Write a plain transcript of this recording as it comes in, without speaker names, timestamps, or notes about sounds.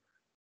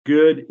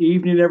Good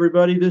evening,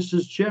 everybody. This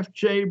is Jeff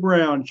J.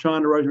 Brown,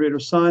 China Roger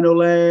of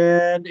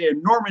Sinoland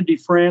in Normandy,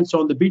 France,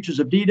 on the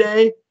beaches of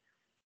D-Day.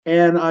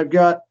 And I've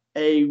got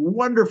a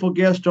wonderful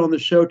guest on the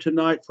show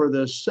tonight for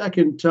the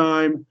second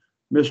time,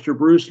 Mr.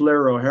 Bruce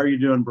Lero. How are you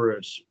doing,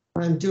 Bruce?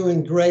 I'm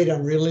doing great.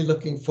 I'm really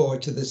looking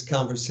forward to this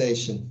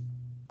conversation.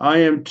 I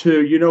am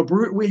too. You know,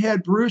 we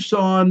had Bruce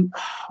on,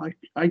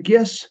 I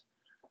guess,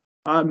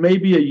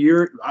 maybe a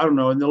year, I don't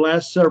know, in the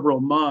last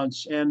several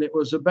months, and it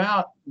was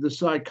about the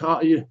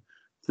psychology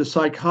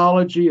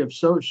of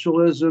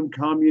socialism,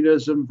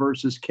 communism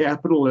versus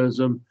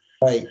capitalism.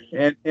 Right.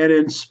 And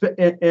in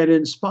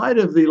spite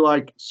of the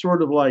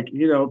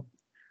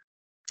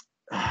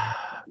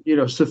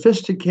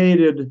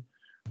sophisticated,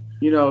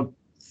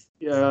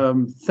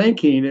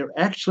 thinking,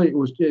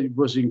 it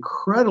was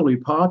incredibly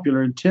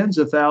popular, and tens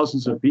of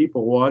thousands of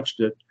people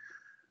watched it.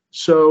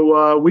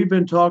 So we've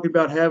been talking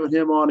about having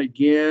him on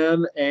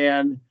again,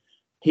 and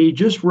he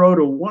just wrote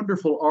a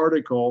wonderful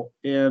article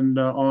on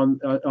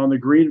the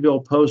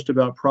Greenville Post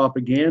about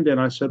propaganda. And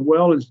I said,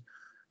 well,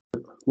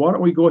 why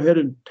don't we go ahead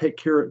and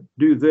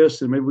do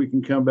this, and maybe we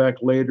can come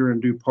back later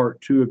and do part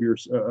two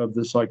of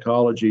the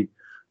psychology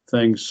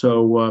thing.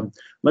 So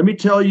let me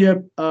tell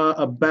you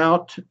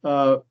about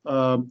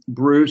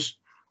Bruce.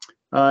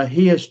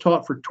 He has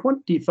taught for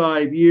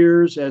 25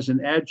 years as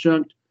an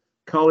adjunct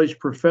college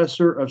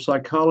professor of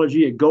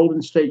psychology at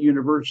Golden State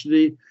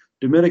University,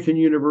 Dominican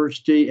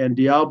University, and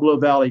Diablo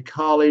Valley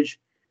College.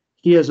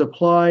 He has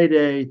applied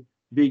a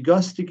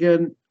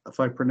Vygotsky, if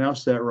I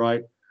pronounce that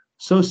right,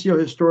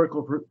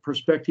 socio-historical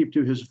perspective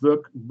to his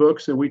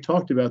books, and we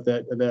talked about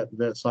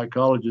that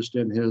psychologist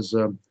in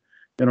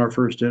our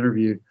first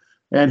interview.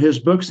 And his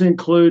books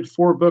include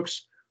 4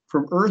 books: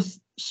 From Earth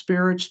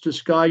Spirits to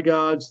Sky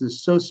Gods, The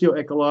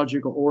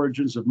Socio-Ecological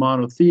Origins of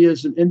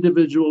Monotheism,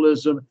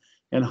 Individualism,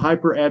 and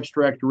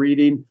Hyper-Abstract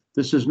Reading.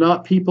 This is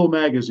not People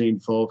magazine,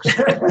 folks.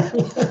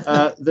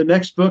 The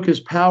next book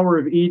is Power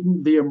of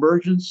Eden, the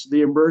emergence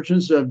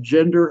of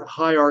gender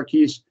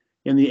hierarchies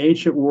in the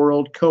ancient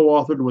world,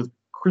 co-authored with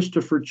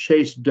Christopher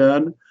Chase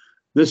Dunn.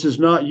 This is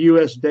not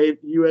US Day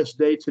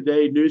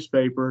Today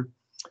newspaper.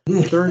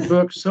 Third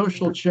book,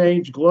 Social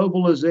Change,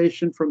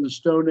 Globalization from the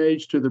Stone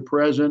Age to the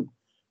Present.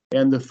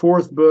 And the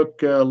fourth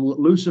book,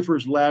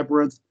 Lucifer's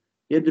Labyrinth,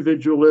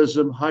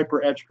 Individualism,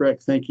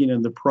 Hyper-Abstract Thinking,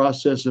 and the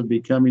Process of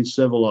Becoming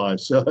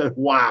Civilized. So,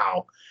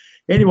 wow.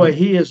 Anyway,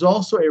 he is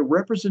also a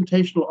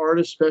representational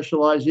artist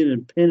specializing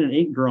in pen and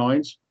ink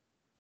drawings.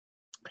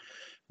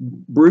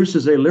 Bruce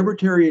is a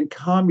libertarian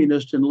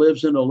communist and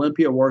lives in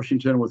Olympia,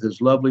 Washington, with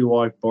his lovely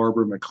wife,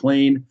 Barbara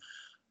McLean.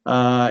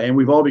 And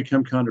we've all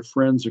become kind of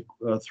friends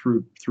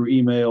through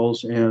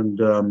emails and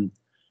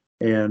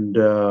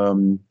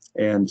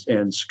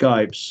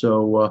Skype.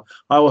 So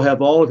I will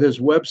have all of his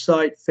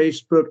website,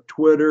 Facebook,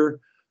 Twitter,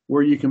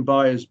 where you can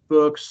buy his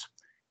books,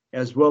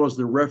 as well as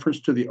the reference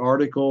to the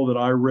article that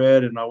I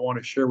read and I want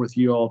to share with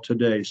you all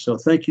today. So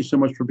thank you so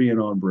much for being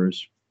on,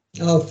 Bruce.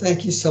 Oh,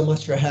 thank you so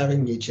much for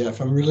having me, Jeff.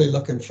 I'm really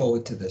looking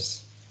forward to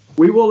this.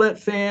 We will let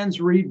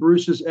fans read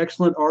Bruce's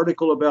excellent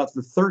article about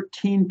the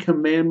 13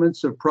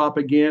 commandments of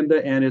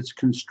propaganda and its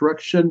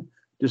construction,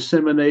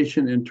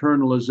 dissemination,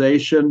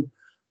 internalization,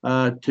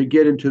 to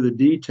get into the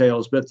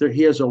details. But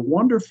he has a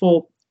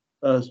wonderful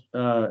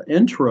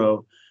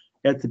intro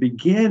at the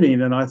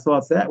beginning, and I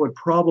thought that would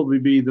probably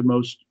be the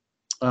most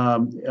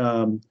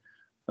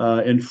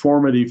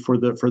informative for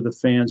the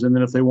fans. And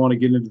then if they want to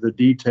get into the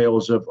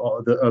details of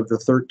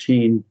the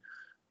 13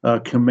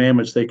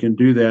 commandments, they can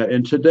do that.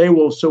 And today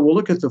we'll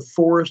look at the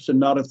forest and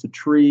not at the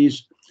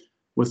trees,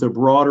 with a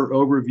broader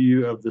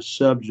overview of the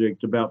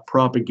subject about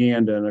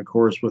propaganda. And of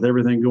course, with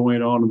everything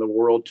going on in the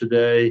world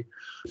today,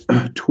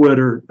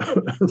 Twitter,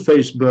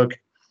 Facebook,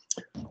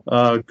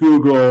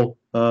 Google,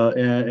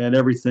 and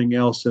everything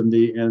else, and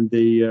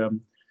the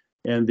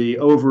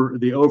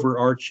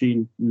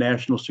overarching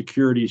national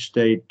security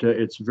state,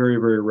 it's very,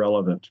 very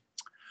relevant.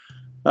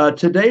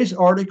 Today's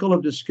article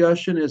of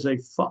discussion is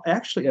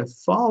actually a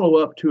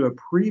follow-up to a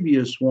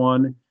previous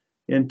one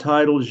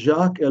entitled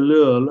Jacques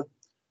Ellul,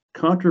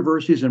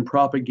 Controversies in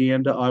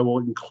Propaganda. I will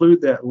include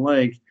that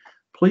link.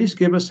 Please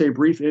give us a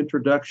brief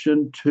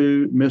introduction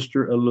to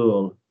Mr.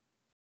 Ellul.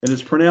 And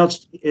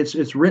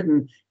it's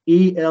written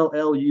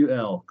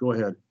E-L-L-U-L. Go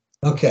ahead.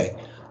 Okay.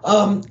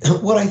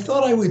 What I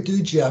thought I would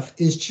do, Jeff,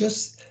 is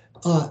just,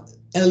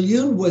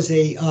 Ellul was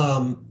a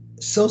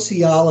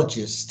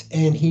sociologist,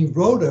 and he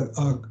wrote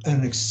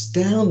an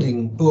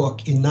astounding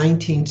book in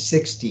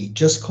 1960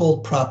 just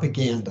called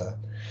Propaganda.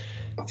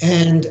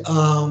 And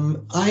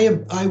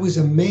I was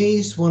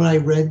amazed when I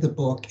read the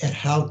book at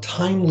how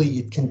timely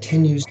it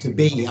continues to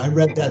be. I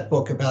read that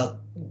book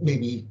about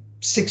maybe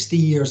 60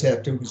 years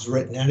after it was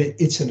written, and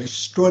it's an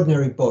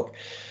extraordinary book.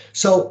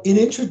 So in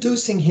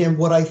introducing him,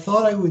 what I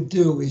thought I would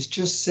do is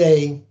just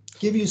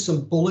give you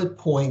some bullet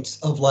points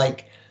of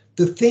like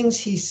the things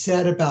he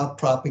said about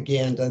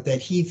propaganda that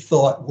he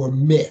thought were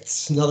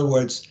myths. In other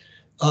words,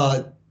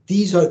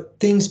 these are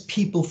things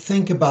people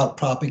think about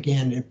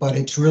propaganda, but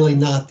it's really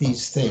not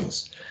these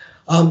things.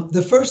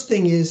 The first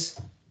thing is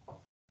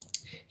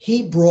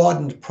he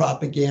broadened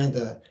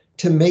propaganda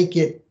to make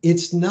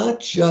it's not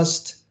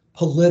just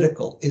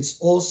political, it's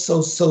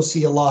also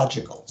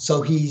sociological.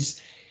 So he's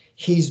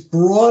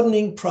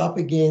broadening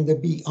propaganda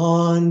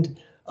beyond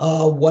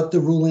what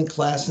the ruling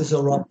classes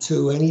are up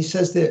to. And he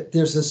says that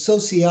there's a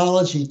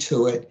sociology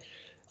to it.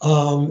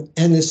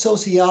 And the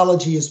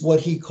sociology is what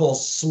he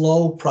calls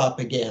slow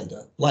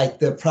propaganda, like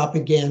the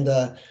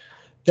propaganda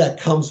that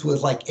comes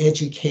with like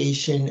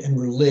education and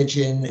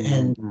religion.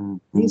 And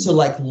these are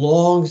like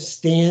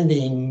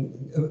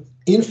long-standing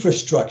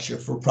infrastructure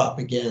for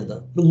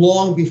propaganda,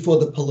 long before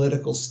the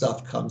political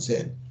stuff comes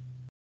in.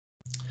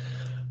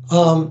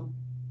 The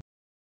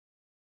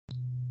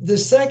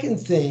second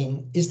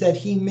thing is that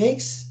he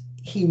makes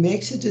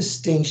a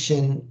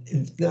distinction,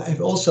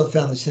 I've also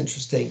found this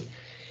interesting,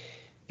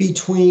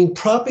 between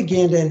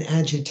propaganda and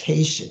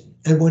agitation.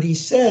 And what he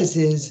says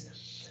is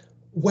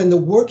when the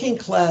working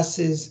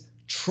classes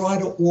try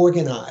to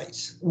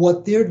organize,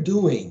 what they're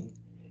doing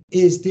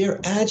is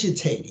they're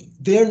agitating.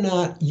 They're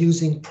not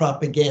using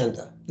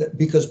propaganda,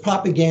 because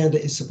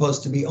propaganda is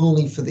supposed to be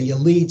only for the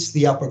elites,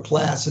 the upper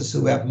classes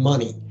who have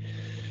money.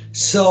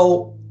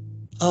 So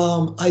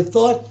I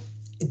thought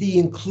the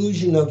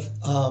inclusion of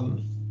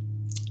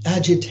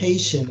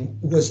agitation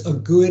was a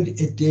good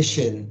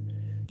addition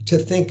to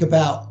think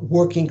about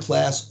working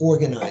class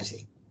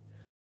organizing.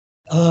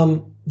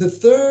 The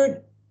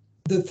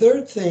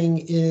third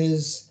thing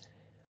is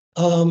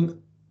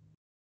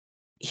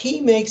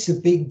he makes a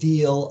big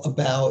deal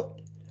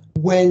about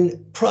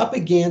when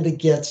propaganda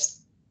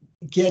gets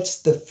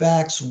the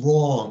facts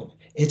wrong,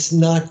 it's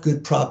not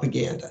good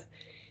propaganda.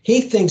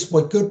 He thinks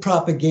what good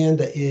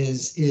propaganda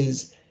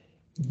is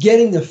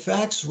getting the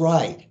facts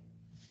right,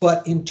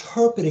 but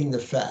interpreting the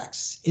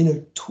facts in a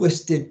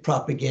twisted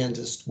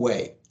propagandist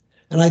way.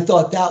 And I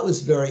thought that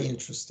was very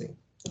interesting.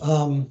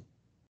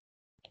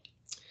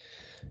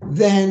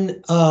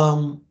 Then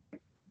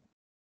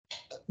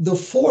the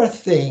fourth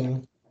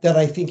thing that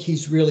I think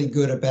he's really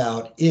good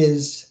about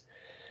is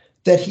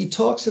that he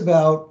talks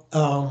about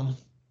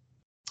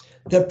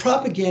that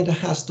propaganda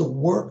has to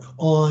work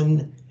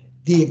on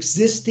the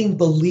existing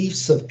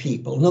beliefs of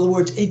people. In other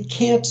words, it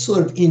can't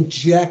sort of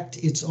inject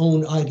its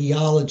own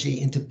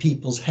ideology into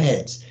people's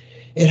heads.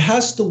 It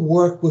has to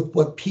work with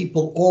what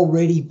people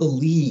already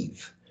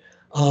believe.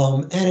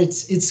 And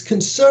it's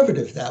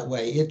conservative that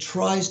way. It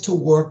tries to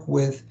work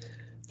with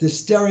the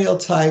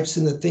stereotypes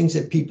and the things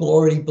that people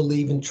already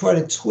believe and try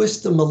to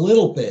twist them a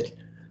little bit,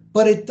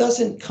 but it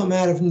doesn't come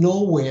out of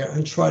nowhere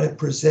and try to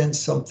present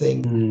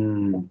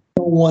something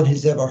no one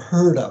has ever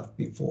heard of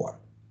before.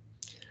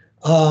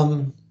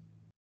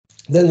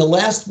 Then the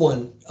last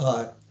one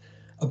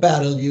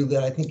about Elihu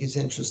that I think is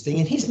interesting,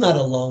 and he's not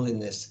alone in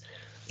this.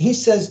 He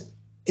says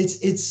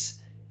it's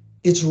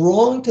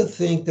wrong to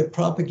think that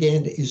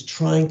propaganda is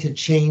trying to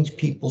change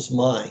people's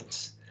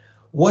minds.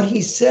 What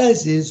he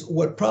says is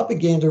what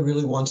propaganda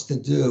really wants to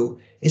do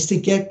is to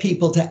get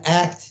people to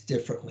act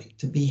differently,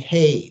 to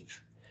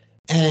behave.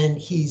 And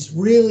he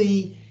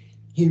really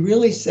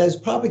says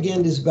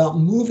propaganda is about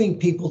moving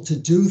people to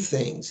do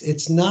things.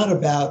 It's not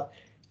about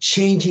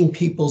changing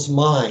people's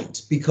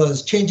minds,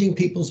 because changing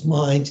people's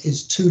minds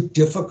is too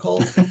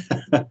difficult for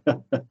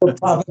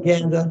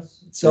propaganda.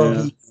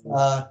 So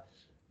yeah.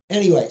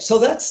 Anyway, so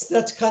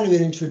that's kind of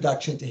an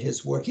introduction to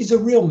his work. He's a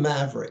real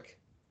maverick.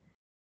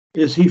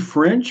 Is he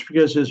French?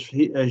 Because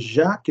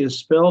Jacques is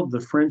spelled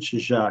the French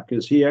Jacques.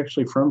 Is he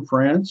actually from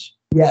France?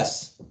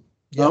 Yes.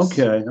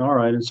 Okay, all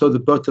right. And so the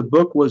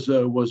book was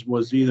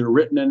either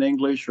written in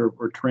English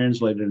or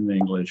translated in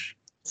English.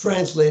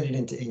 Translated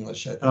into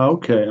English, I think.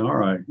 Okay, all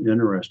right,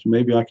 interesting.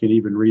 Maybe I can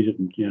even read it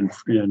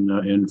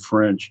in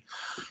French.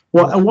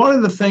 Well, and one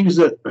of the things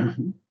that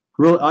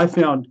really I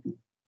found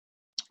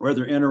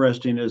rather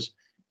interesting is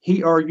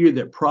he argued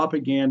that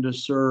propaganda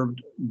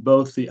served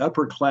both the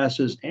upper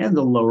classes and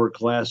the lower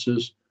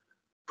classes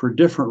for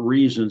different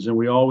reasons. And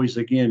we always,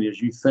 again,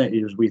 we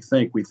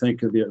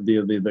think of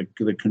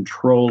the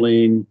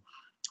controlling,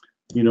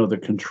 the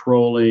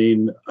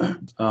controlling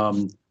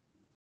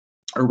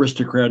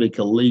aristocratic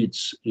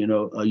elites,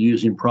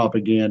 using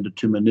propaganda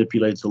to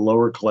manipulate the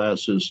lower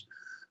classes.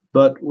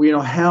 But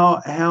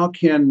how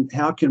can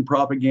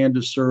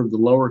propaganda serve the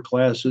lower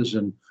classes,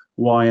 and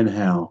why and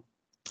how?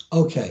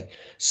 Okay,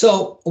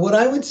 so what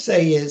I would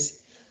say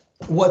is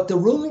what the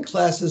ruling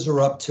classes are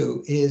up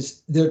to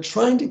is they're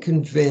trying to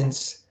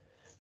convince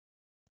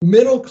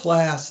middle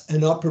class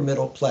and upper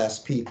middle class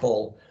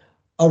people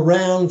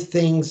around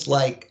things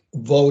like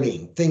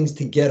voting, things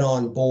to get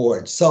on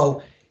board.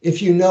 So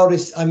if you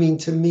notice, I mean,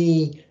 to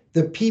me,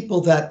 the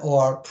people that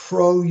are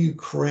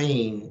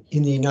pro-Ukraine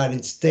in the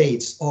United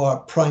States are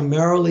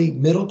primarily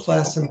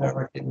middle-class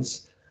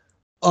Americans,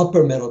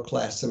 upper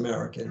middle-class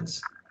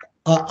Americans.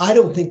 I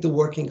don't think the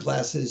working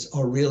classes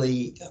are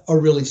really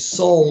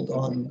sold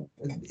on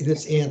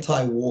this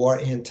anti-war,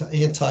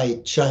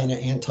 anti-China,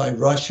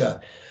 anti-Russia.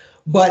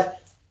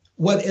 But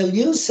what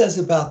Elihu says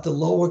about the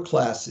lower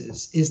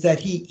classes is that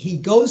he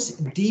goes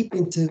deep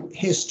into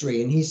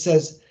history, and he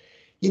says,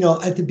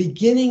 at the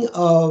beginning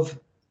of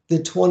the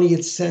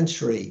 20th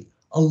century,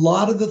 a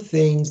lot of the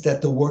things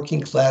that the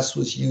working class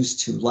was used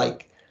to,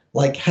 like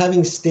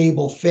having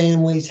stable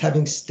families,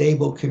 having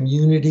stable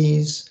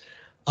communities,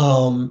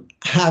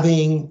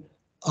 having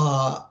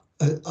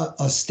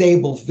a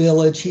stable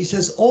village. He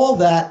says all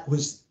that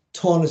was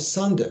torn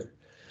asunder.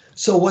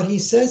 So what he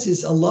says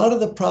is a lot of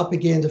the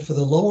propaganda for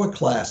the lower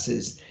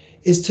classes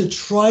is to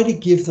try to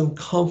give them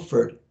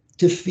comfort,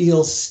 to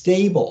feel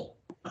stable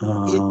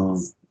in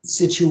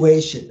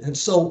situation. And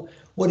so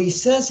what he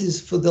says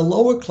is for the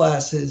lower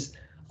classes,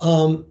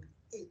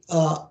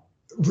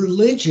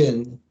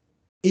 religion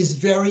is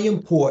very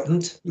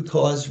important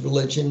because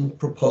religion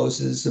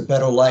proposes a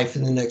better life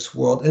in the next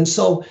world. And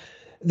so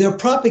their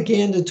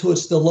propaganda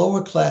towards the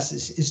lower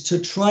classes is to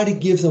try to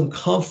give them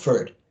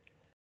comfort,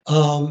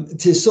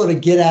 to sort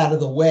of get out of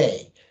the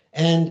way.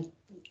 And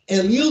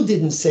Eliel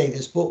didn't say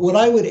this, but what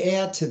I would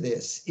add to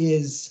this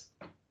is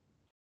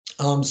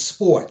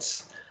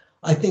sports.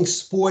 I think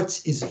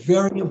sports is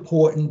very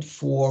important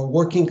for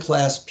working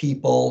class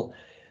people,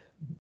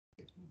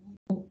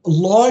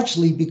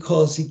 largely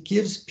because it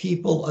gives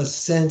people a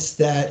sense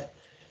that,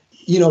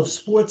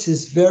 sports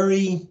is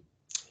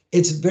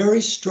it's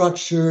very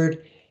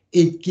structured.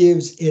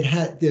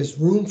 There's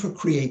room for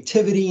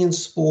creativity in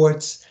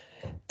sports,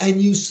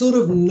 and you sort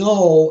of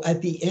know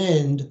at the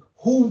end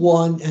who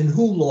won and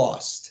who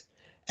lost.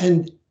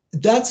 And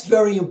that's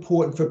very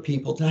important for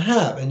people to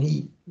have.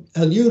 And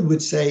Eliud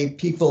would say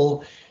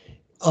people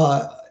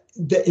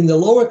in the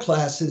lower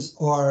classes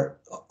are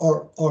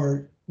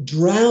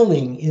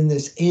drowning in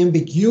this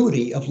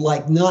ambiguity of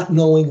like not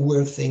knowing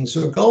where things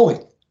are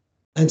going.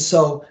 And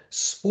so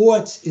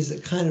sports is a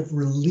kind of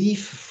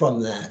relief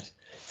from that,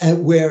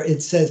 and where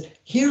it says,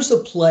 here's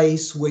a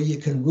place where you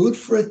can root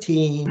for a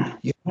team,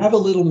 you have a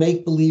little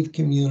make-believe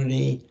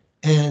community,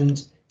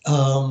 and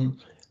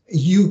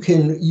you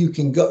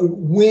can go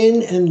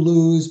win and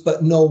lose,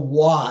 but know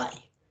why.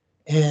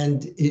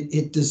 And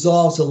it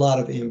dissolves a lot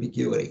of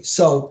ambiguity.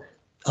 So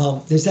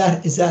is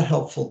that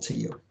helpful to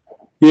you?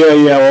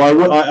 Yeah.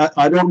 Well,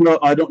 I don't know.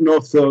 I don't know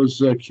if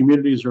those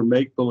communities are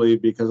make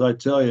believe, because I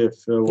tell you,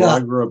 I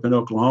grew up in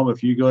Oklahoma.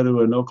 If you go to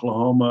an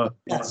Oklahoma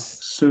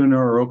Sooner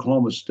or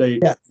Oklahoma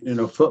State,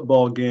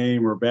 football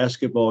game or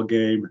basketball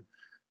game,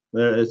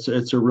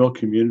 it's a real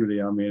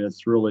community. I mean,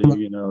 it's really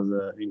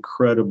the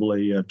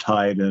incredibly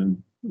tight,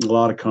 and a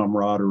lot of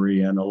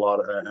camaraderie, and a lot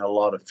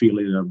of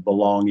feeling of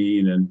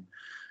belonging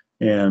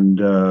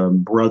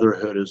and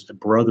brotherhood as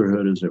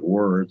it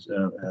were.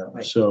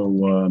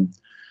 So.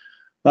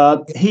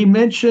 He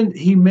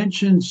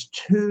mentions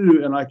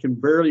two, and I can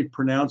barely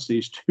pronounce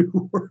these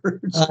two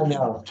words. I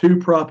know. Two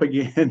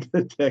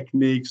propaganda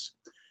techniques.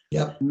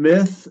 Yep.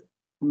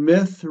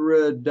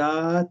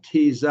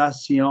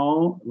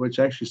 Mithridatisation, which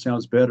actually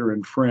sounds better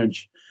in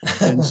French,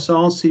 and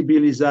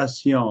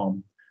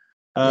sensibilisation.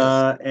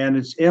 And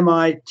it's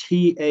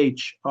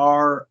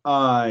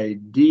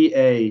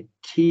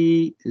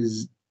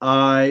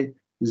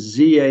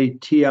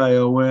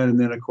Mithridatisation, and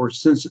then of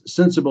course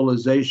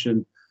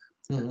sensibilization.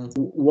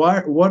 Mm-hmm.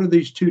 What are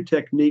these two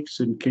techniques,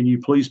 and can you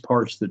please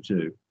parse the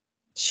two?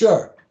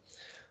 Sure.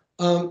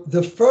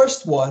 The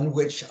first one,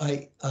 which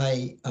I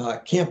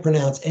can't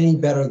pronounce any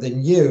better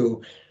than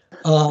you,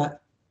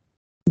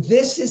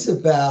 this is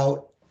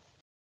about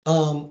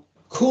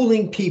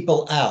cooling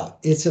people out.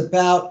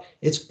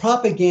 It's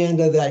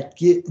propaganda that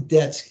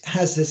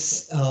has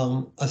this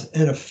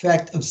an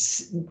effect of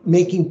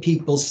making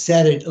people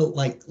sedative,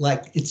 like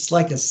it's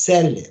like a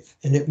sedative,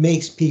 and it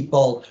makes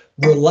people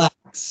relax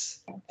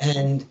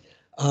and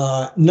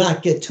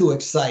not get too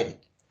excited.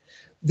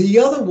 The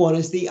other one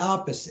is the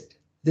opposite.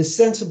 The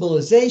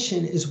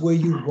sensibilization is where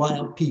you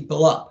rile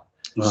people up.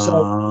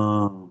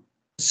 So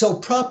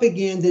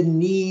propaganda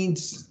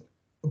needs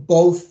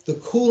both the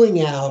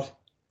cooling out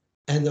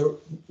and the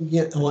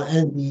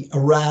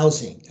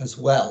arousing as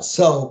well.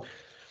 So,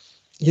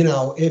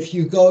 if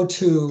you go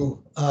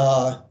to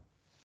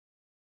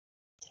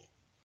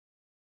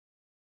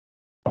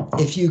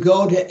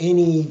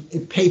any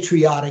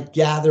patriotic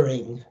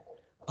gathering,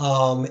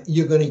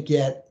 you're going to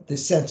get the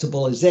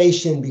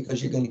sensibilization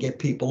because you're going to get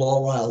people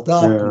all riled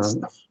up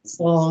and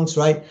songs,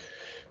 right?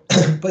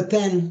 But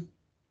then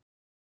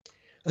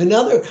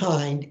another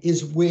kind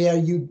is where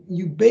you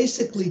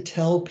basically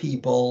tell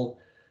people,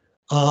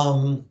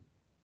 and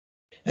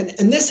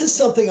this is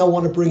something I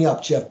want to bring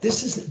up, Jeff.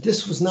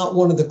 This was not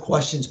one of the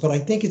questions, but I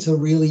think it's a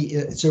really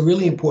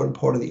important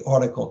part of the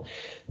article,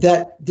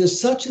 that there's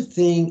such a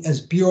thing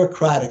as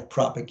bureaucratic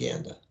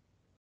propaganda.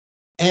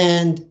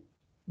 And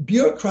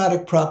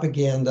bureaucratic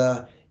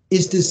propaganda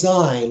is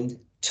designed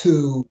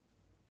to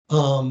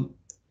cool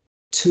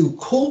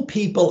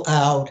people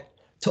out,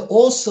 to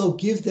also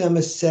give them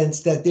a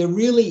sense that there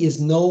really is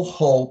no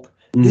hope.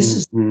 This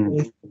is the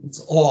way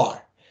things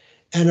are.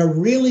 And a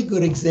really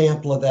good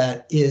example of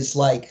that is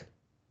like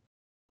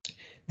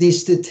the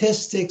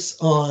statistics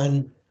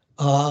on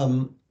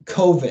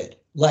COVID.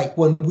 Like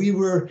when we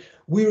were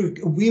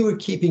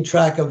keeping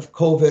track of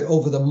COVID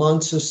over the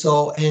months or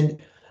so, and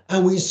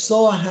we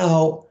saw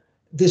how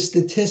the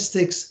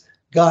statistics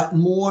got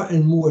more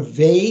and more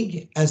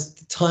vague as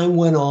the time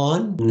went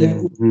on.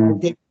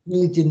 They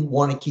really didn't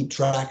want to keep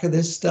track of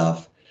this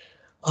stuff.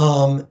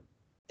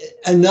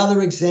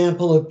 Another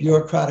example of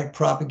bureaucratic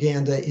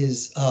propaganda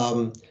is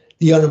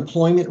the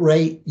unemployment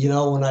rate. You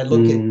know, when I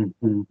look at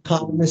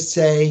economists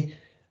say,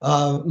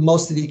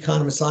 most of the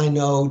economists I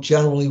know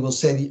generally will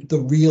say the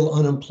real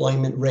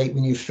unemployment rate,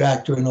 when you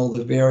factor in all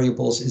the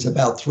variables, is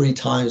about 3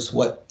 times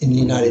what in the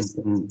United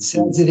States it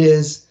says it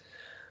is.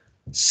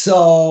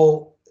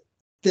 So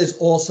there's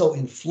also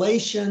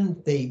inflation.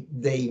 They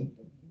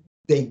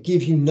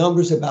give you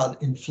numbers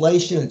about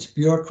inflation. It's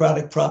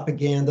bureaucratic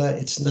propaganda.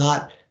 It's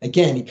not,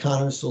 again,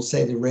 economists will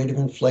say the rate of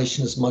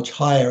inflation is much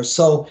higher.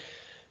 So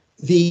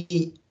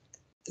the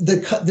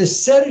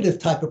sedative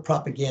type of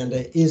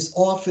propaganda is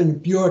often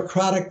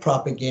bureaucratic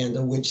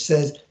propaganda, which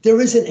says there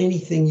isn't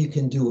anything you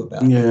can do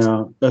about it.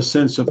 Yeah, a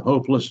sense of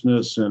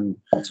hopelessness and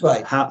that's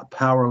right.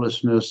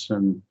 Powerlessness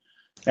and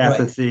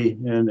apathy,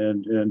 right.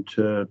 and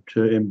to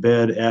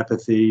embed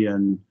apathy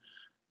and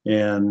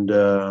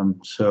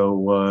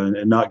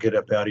not get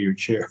up out of your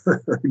chair,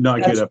 not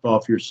get up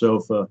off your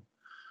sofa.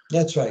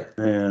 That's right.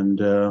 And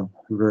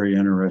very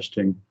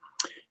interesting.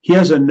 He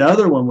has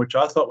another one which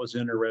I thought was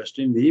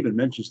interesting. He even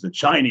mentions the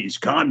Chinese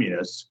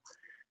communists,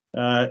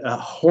 a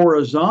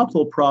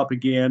horizontal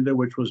propaganda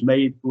which was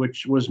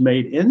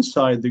made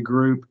inside the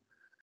group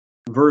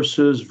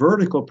versus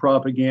vertical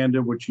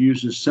propaganda which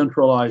uses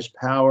centralized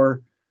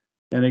power.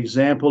 An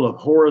example of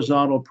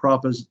horizontal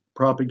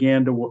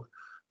propaganda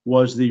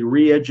was the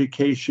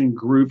re-education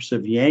groups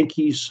of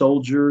Yankee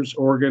soldiers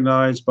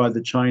organized by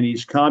the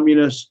Chinese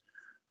communists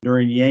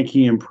during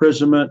Yankee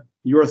imprisonment.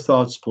 Your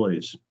thoughts,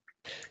 please.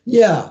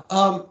 Yeah,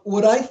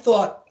 what I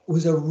thought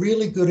was a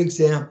really good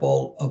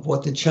example of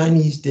what the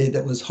Chinese did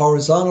that was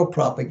horizontal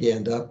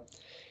propaganda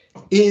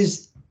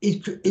is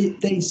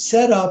they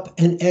set up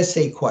an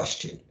essay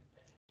question.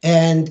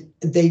 And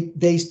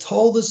they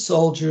told the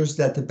soldiers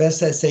that the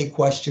best essay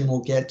question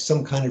will get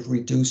some kind of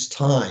reduced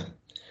time.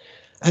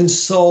 And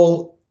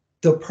so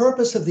the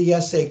purpose of the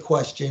essay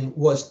question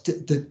was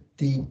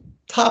the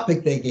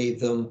topic they gave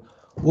them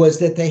was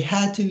that they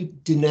had to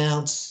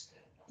denounce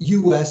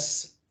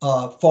U.S.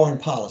 Foreign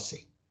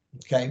policy.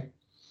 Okay.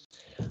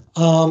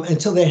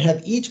 And so they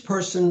have each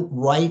person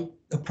write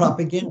a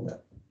propaganda.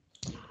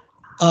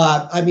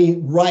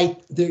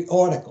 Write the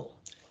article.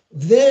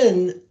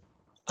 Then,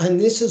 and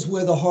this is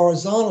where the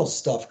horizontal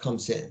stuff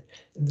comes in.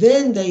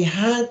 Then they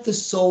had the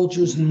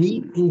soldiers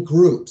meet in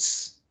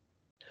groups.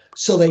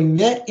 So they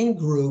met in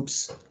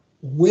groups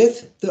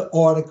with the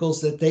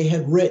articles that they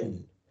had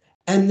written.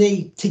 And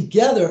they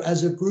together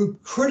as a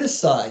group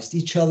criticized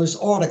each other's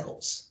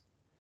articles.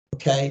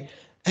 Okay.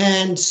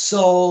 And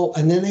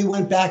then they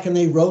went back and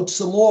they wrote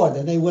some more.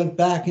 Then they went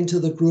back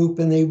into the group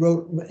and they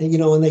wrote,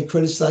 and they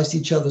criticized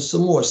each other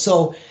some more.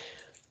 So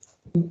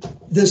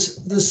the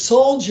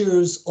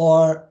soldiers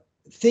are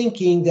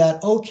thinking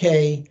that,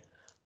 okay,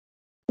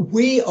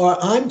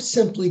 I'm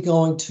simply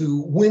going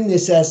to win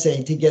this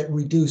essay to get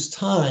reduced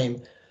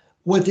time.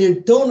 What they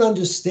don't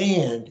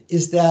understand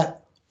is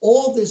that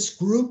all this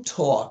group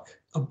talk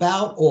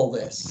about all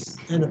this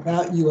and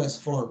about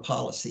U.S. foreign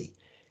policy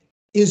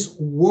is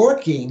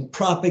working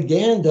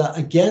propaganda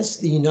against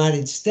the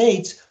United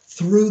States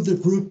through the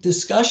group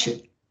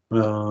discussion.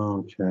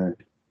 Oh, okay.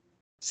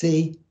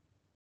 See?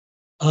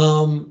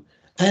 And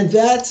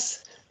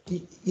that's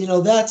the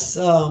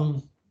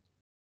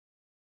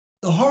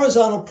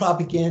horizontal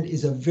propaganda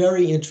is a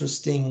very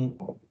interesting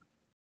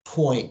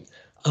point.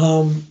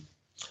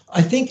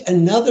 I think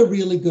another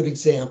really good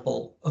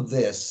example of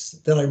this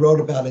that I wrote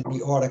about in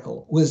the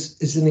article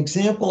is an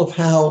example of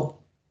how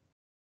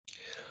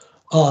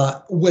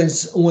when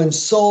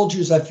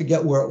soldiers, I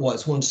forget where it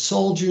was, when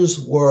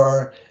soldiers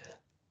were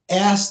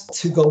asked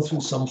to go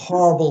through some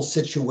horrible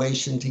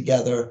situation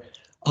together,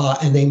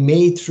 and they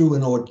made through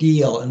an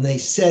ordeal, and they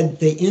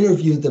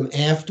interviewed them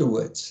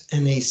afterwards,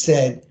 and they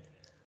said,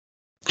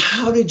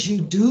 how did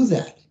you do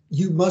that?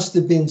 You must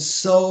have been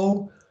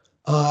so,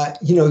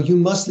 you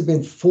must have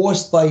been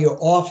forced by your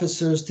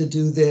officers to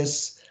do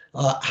this.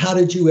 How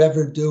did you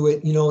ever do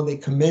it? And they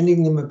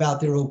commending them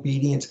about their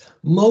obedience.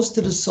 Most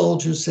of the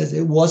soldiers said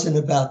it wasn't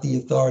about the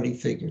authority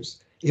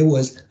figures. It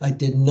was, I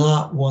did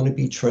not want to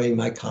betray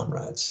my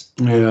comrades.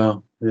 Yeah.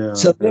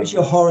 So there's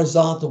your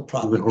horizontal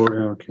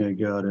propaganda. Okay,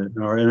 got it.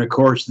 All right. And of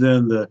course,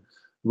 then the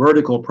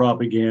vertical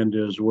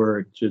propaganda is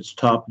where it's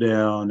top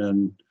down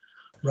and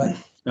right.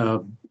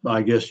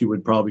 I guess you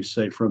would probably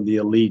say from the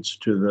elites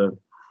to the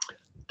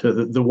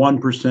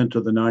 1%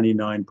 to the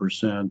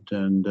 99%,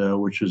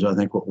 and which is, I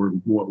think,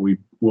 what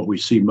we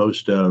see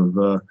most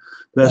of.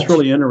 That's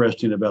really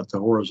interesting about the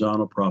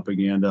horizontal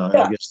propaganda.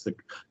 Yeah. I guess the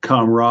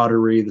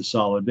camaraderie, the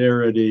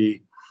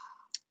solidarity,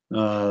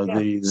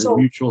 the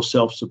mutual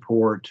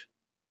self-support.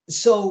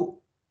 So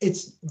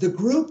it's the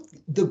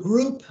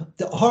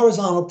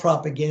horizontal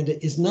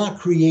propaganda is not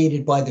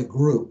created by the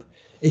group.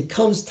 It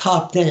comes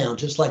top down,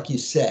 just like you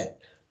said.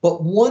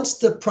 But once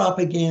the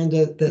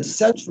propaganda that's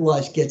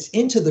centralized gets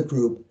into the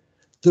group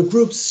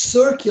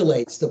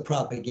circulates the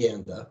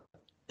propaganda.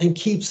 and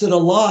keeps it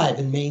alive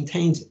and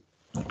maintains it.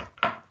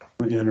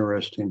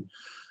 Interesting.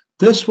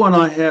 This one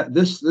I have,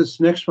 this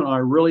next one I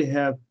really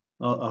have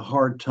a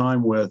hard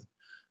time with.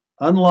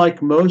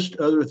 Unlike most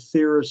other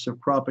theorists of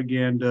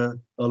propaganda,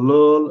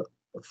 Ellul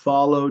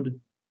followed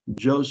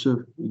Joseph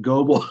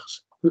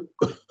Goebbels.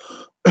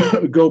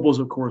 Goebbels,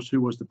 of course,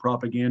 who was the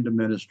propaganda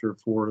minister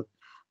for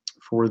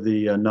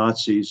the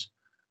Nazis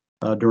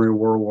during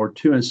World War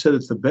II, and said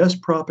that the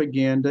best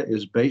propaganda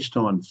is based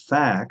on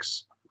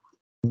facts.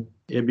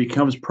 It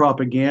becomes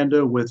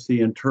propaganda with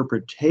the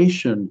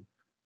interpretation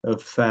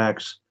of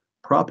facts.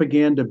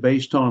 Propaganda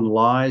based on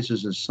lies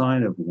is a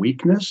sign of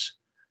weakness.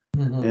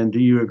 Mhm. And do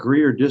you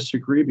agree or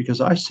disagree? Because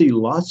I see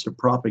lots of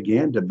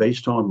propaganda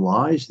based on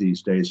lies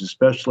these days,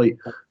 especially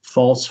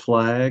false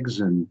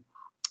flags and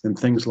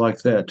things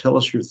like that. Tell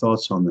us your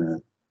thoughts on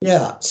that.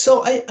 Yeah.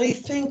 So I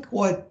think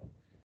what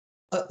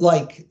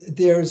like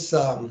there's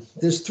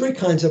three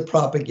kinds of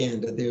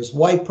propaganda. There's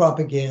white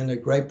propaganda,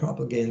 gray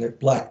propaganda,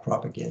 black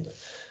propaganda.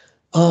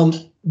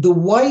 The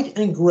white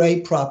and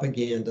gray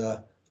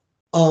propaganda,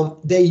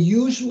 they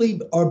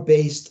usually are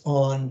based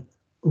on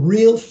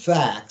real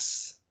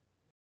facts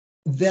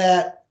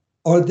that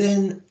are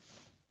then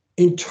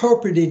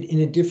interpreted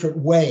in a different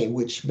way,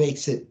 which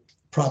makes it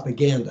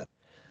propaganda.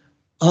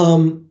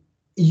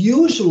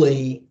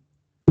 Usually,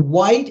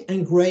 white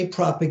and gray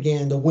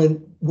propaganda,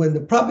 when the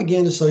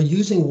propagandists are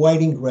using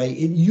white and gray,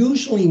 it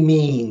usually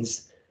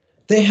means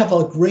they have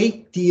a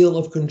great deal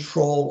of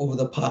control over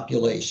the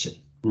population.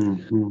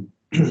 Mm-hmm.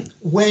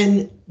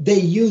 When they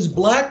use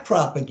black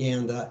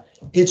propaganda,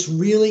 it's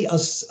really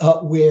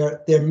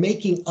where they're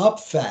making up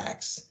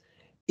facts.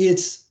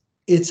 It's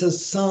a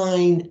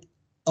sign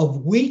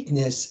of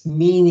weakness,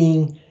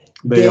 meaning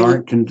they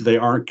aren't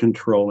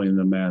controlling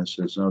the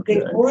masses. Okay,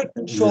 they aren't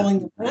controlling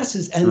the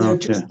masses, and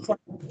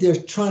they're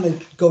trying to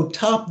go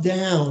top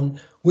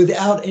down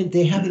without, and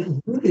they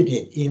haven't rooted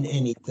it in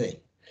anything.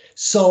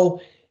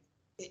 So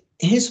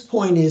his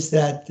point is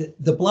that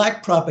the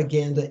black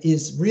propaganda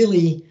is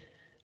really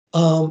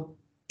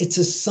it's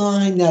a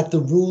sign that the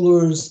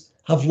rulers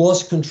have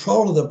lost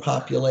control of the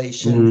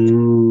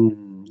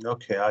population.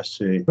 Okay, I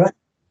see. Right.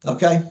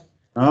 Okay.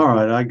 All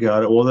right, I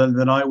got it. Well,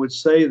 then I would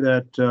say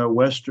that the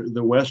West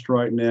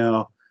right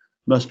now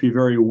must be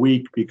very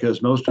weak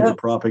because most of the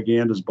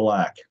propaganda is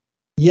black.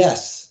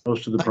 Yes.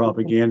 Most of the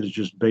propaganda is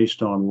just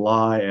based on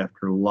lie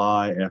after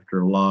lie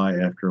after lie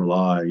after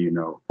lie. You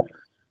know,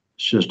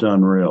 it's just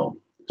unreal.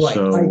 Right.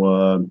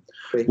 So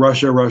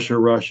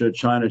Russia,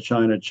 China,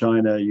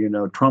 you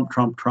know, Trump,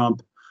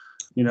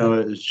 you know,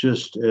 it's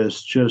just you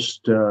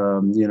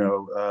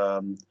know,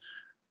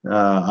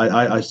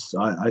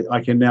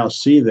 I can now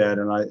see that,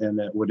 and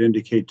that would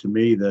indicate to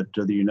me that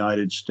the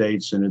United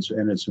States and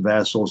its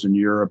vassals in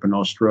Europe and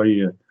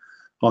Australia,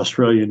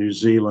 New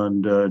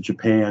Zealand,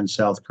 Japan,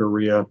 South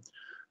Korea,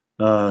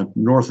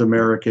 North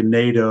America,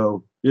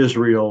 NATO,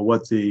 Israel,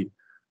 what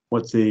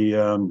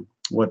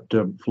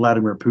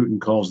Vladimir Putin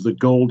calls the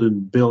golden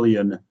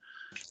billion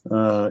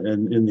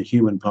in the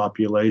human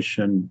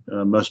population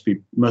must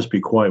be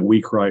quite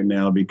weak right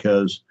now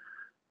because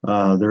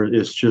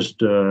it's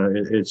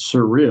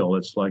surreal.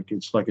 It's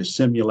like a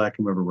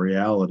simulacrum of a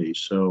reality.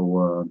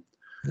 So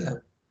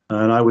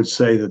and I would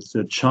say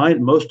that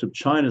most of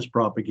China's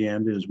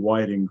propaganda is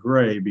white and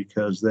gray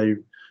because they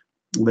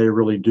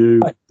really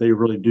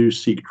do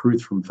seek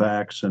truth from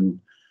facts,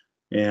 and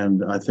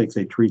I think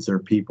they treat their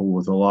people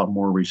with a lot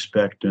more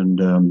respect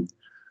and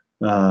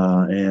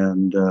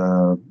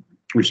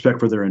respect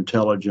for their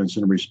intelligence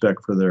and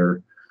respect for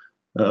their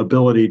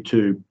ability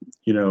to,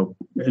 you know,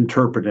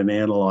 interpret and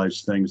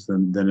analyze things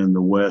than in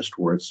the West,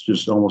 where it's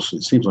just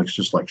it seems like it's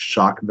just like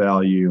shock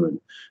value and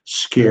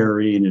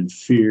scaring and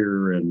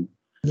fear and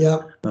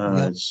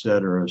et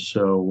cetera.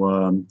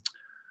 So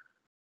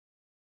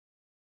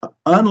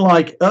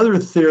unlike other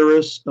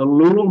theorists,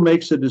 Ellul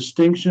makes a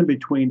distinction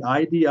between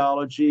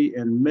ideology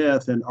and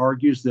myth and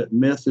argues that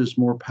myth is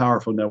more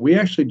powerful. Now, we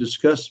actually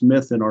discussed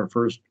myth in our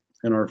first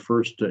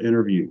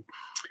interview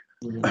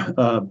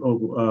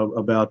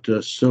about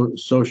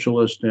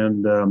socialist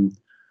and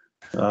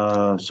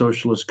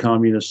socialist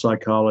communist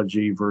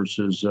psychology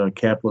versus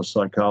capitalist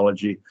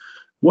psychology.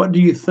 What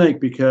do you think?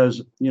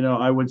 Because, you know,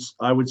 I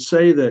would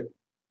say that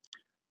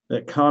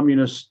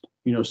communist,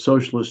 you know,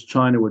 socialist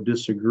China would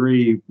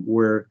disagree,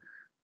 where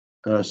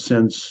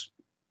since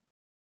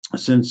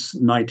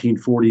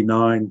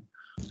 1949,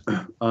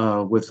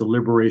 with the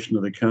liberation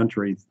of the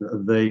country,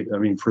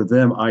 for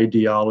them,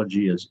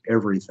 ideology is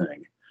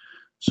everything.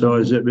 So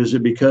is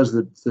it because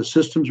the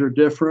systems are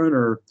different,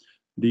 or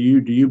do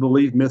you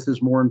believe myth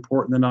is more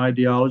important than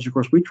ideology? Of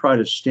course, we try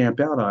to stamp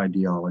out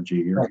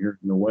ideology here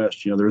in the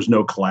West. You know, there's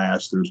no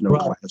class, there's no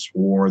class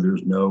war,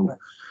 there's no,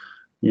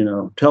 you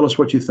know. Tell us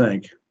what you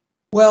think.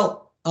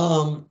 Well,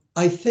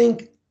 I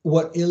think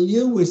what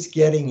Ellul was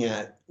getting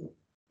at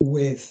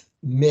with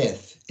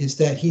myth is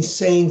that he's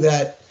saying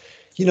that,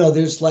 you know,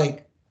 there's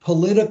like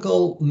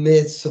political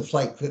myths of,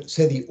 like,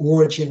 say, the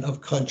origin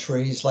of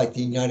countries like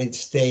the United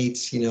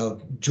States. You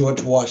know,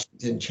 George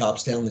Washington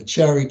chops down the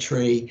cherry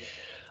tree.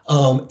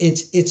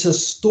 It's a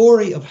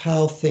story of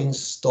how things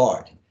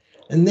start.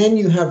 And then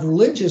you have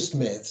religious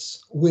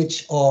myths,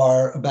 which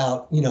are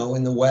about,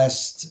 in the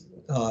West,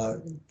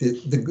 in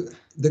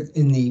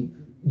the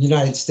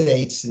United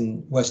States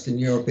and Western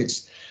Europe,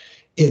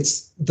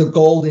 it's the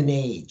Golden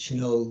Age,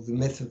 the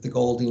myth of the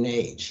Golden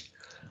Age.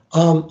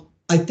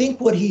 I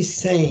think what he's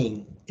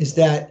saying is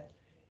that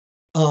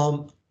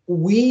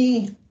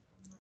we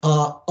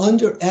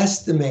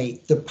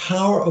underestimate the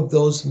power of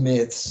those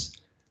myths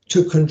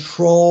to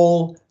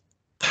control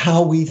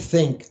how we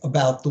think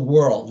about the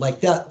world.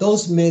 Like that,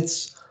 those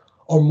myths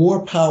are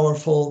more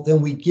powerful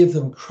than we give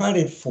them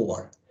credit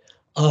for.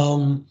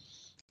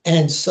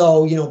 And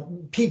so,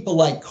 people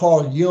like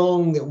Carl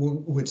Jung that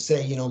would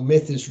say,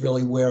 myth is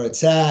really where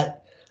it's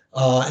at,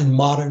 and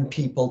modern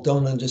people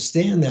don't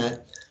understand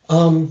that.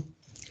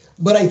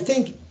 But I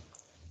think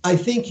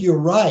you're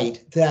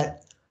right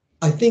that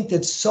I think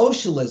that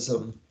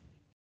socialism,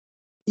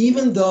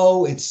 even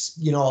though it's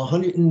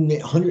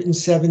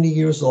 170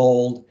 years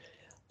old,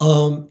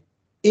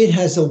 it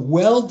has a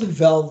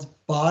well-developed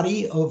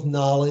body of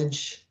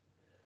knowledge.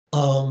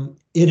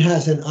 It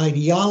has an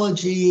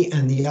ideology,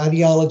 and the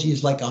ideology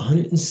is like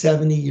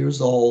 170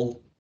 years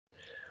old.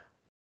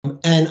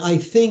 And I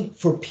think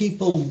for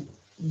people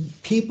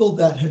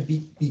that have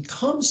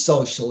become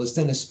socialist,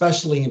 and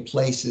especially in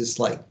places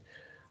like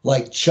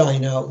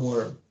China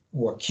or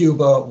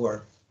Cuba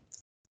or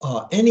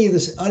any of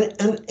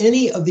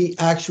the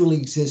actually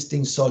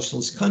existing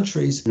socialist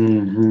countries,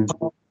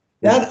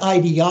 that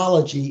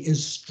ideology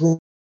is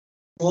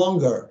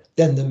stronger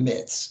than the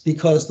myths,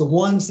 because the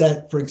ones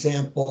that, for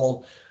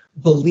example,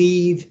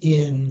 believe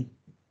in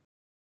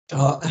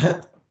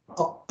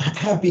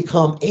have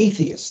become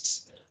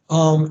atheists.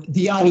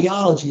 The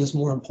ideology is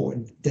more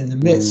important than the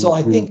myths. So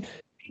I think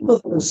people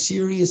who are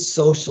serious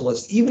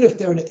socialists, even if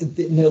they're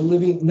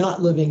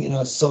not living in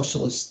a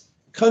socialist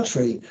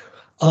country,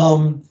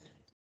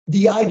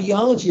 the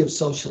ideology of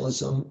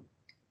socialism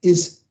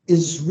is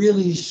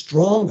really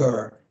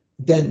stronger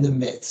than the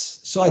myths.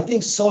 So I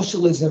think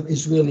socialism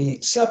is really an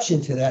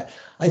exception to that.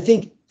 I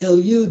think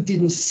Eliot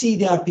didn't see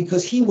that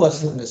because he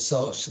wasn't a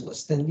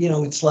socialist. And,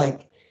 it's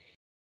like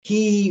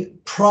he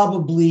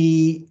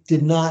probably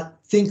did not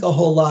think a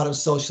whole lot of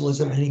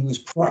socialism, and he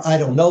was, I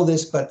don't know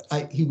this, but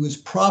he was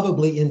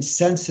probably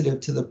insensitive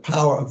to the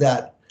power of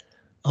that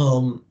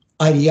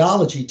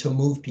ideology to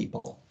move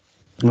people.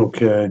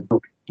 Okay.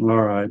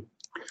 All right.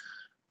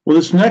 Well,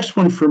 this next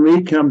one for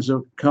me comes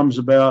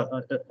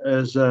about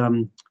as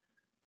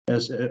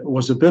it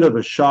was a bit of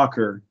a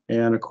shocker.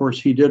 And of course,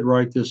 he did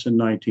write this in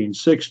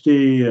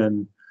 1960,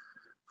 and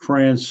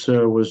France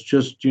was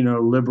just,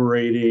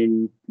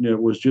 liberating.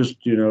 It was just,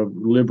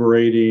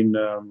 liberating.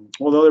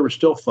 Although they were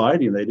still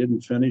fighting, they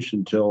didn't finish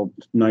until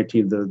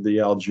the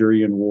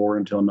Algerian War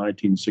until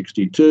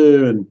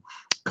 1962, and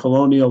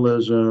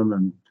colonialism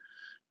and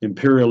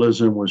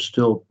imperialism was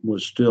still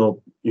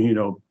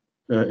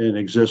in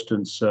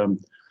existence,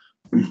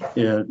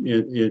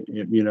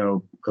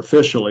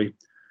 officially.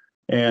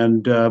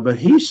 And but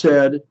he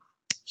said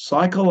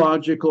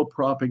psychological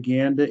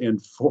propaganda in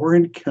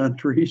foreign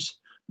countries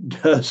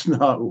does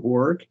not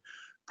work.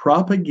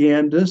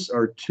 Propagandists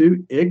are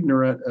too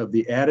ignorant of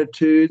the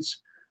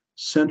attitudes,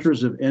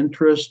 centers of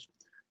interest,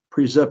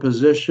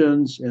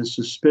 presuppositions, and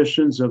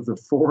suspicions of the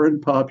foreign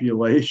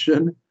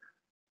population.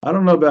 I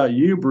don't know about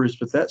you, Bruce,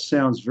 but that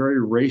sounds very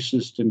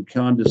racist and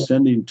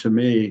condescending to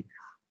me.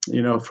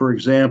 For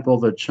example,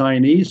 the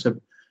Chinese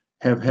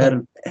have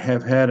had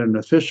an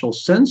official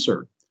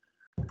censor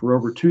for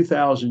over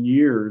 2,000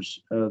 years.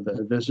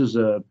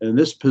 And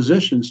this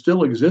position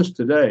still exists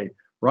today.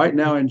 Right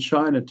now in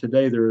China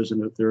today, there is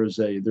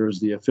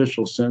the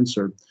official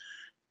censor,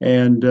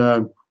 and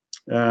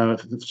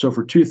so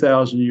for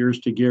 2,000 years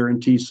to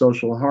guarantee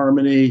social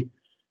harmony,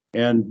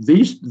 and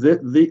these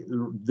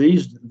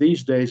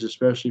days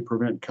especially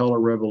prevent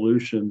color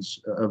revolutions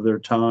of their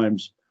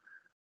times.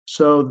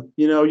 So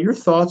your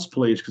thoughts,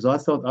 please, because I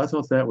thought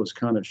that was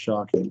kind of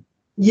shocking.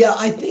 Yeah,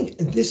 I think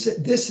this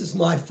is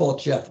my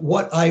fault, Jeff.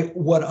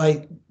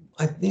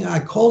 I think I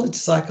called it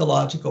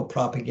psychological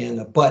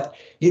propaganda, but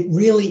it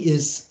really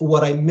is,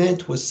 what I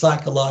meant was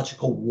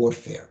psychological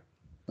warfare.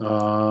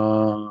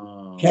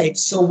 Okay,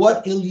 so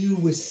what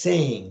Eliot was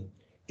saying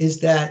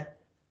is that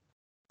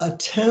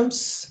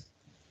attempts,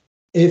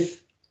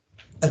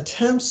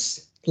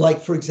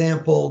 like, for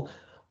example,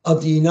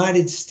 of the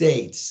United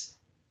States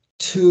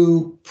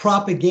to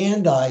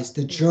propagandize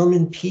the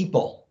German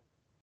people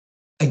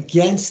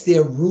against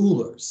their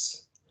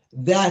rulers,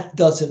 that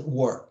doesn't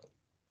work.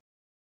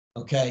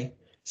 Okay,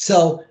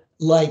 so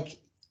like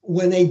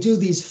when they do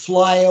these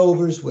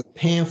flyovers with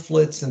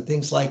pamphlets and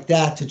things like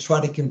that to try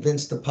to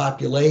convince the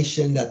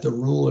population that the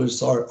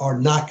rulers are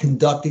not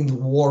conducting the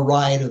war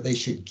right, or they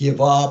should give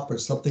up or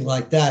something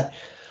like that,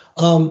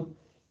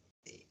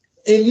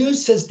 Eliot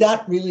says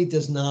that really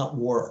does not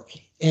work.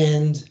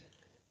 And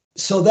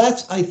so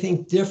that's, I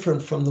think,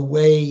 different from the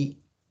way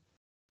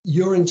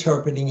you're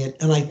interpreting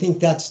it. And I think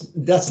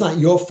that's not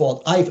your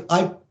fault.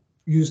 I've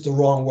used the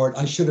wrong word.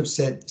 I should have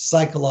said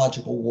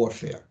psychological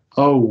warfare.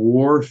 Oh,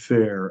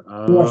 warfare.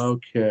 Warfare.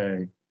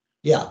 Okay.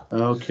 Yeah,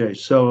 Okay.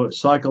 So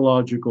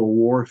psychological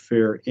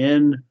warfare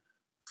in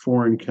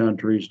foreign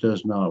countries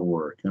does not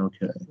work.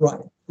 Okay. right,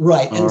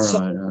 right. All And so,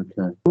 right.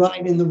 Okay.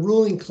 right, in the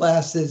ruling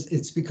classes,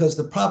 it's because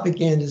the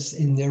propagandists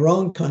in their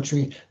own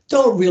country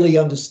don't really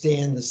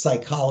understand the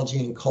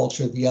psychology and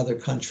culture of the other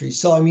country.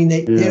 So, I mean,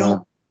 Yeah.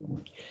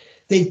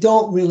 they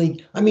don't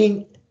really, I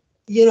mean,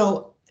 you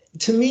know,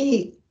 to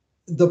me,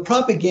 the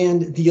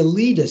propaganda, the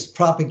elitist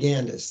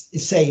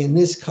propagandists, say in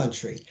this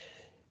country,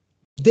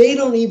 they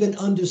don't even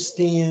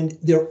understand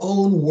their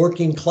own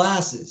working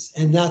classes.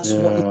 And that's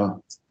what Yeah.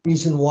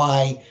 reason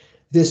why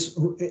this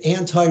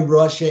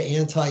anti-Russia,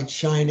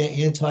 anti-China,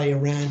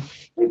 anti-Iran,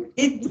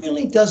 it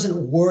really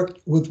doesn't work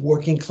with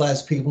working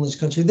class people in this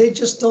country. They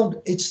just don't,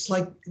 it's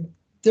like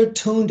they're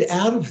tuned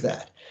out of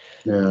that.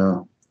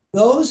 Yeah.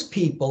 Those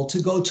people to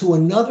go to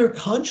another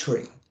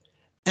country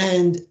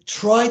and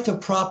try to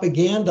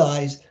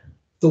propagandize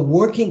the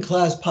working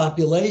class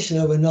population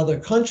of another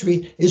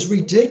country is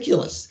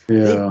ridiculous.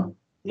 Yeah.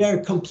 They're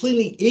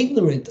completely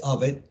ignorant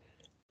of it.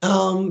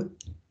 And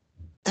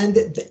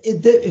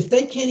if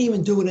they can't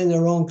even do it in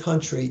their own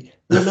country,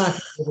 they're not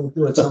going to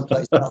do it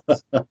someplace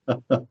else,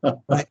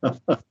 right?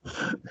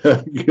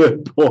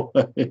 Good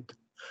point.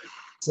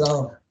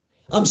 So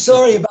I'm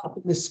sorry about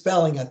the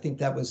misspelling. I think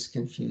that was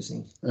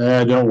confusing.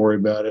 Don't worry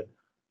about it.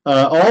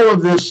 All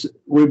of this,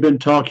 we've been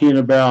talking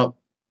about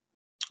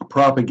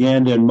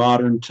propaganda in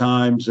modern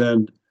times,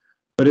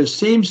 but it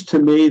seems to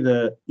me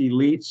that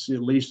elites,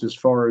 at least as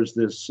far as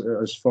as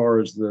far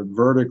as the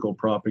vertical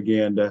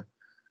propaganda,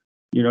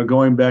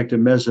 going back to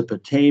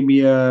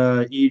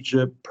Mesopotamia,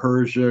 Egypt,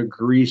 Persia,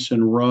 Greece,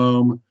 and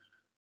Rome,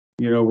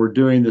 we're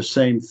doing the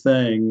same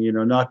thing,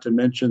 not to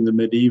mention the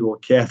medieval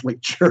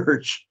Catholic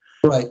Church.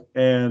 Right.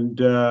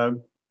 And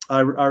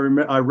I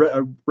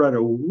read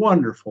a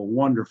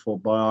wonderful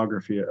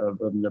biography of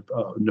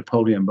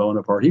Napoleon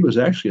Bonaparte. He was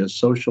actually a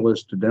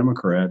socialist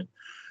Democrat,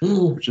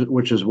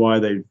 which is why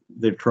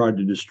they've tried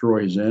to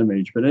destroy his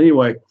image. But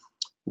anyway,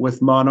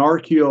 with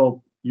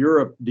monarchical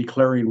Europe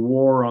declaring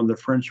war on the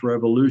French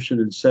Revolution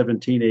in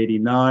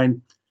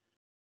 1789,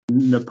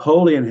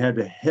 Napoleon had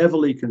to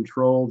heavily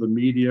control the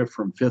media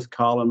from fifth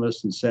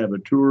columnists and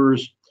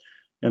saboteurs.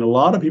 And a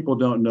lot of people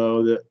don't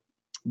know that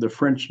the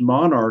French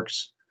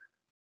monarchs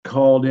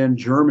called in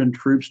German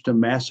troops to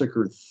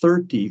massacre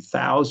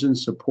 30,000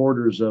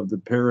 supporters of the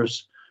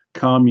Paris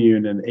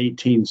Commune in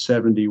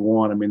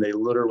 1871. I mean, they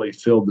literally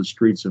filled the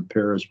streets of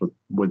Paris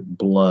with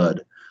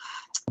blood.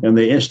 And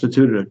they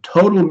instituted a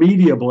total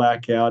media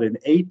blackout in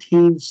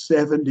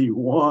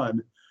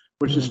 1871,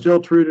 which is still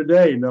true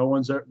today.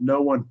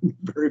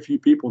 Very few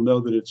people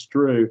know that it's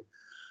true.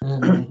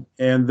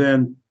 And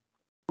then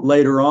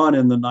later on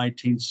in the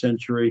 19th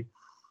century,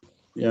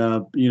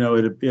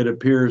 it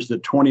appears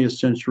that 20th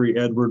century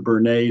Edward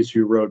Bernays,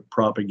 who wrote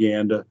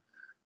Propaganda,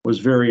 was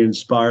very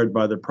inspired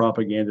by the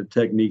propaganda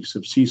techniques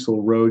of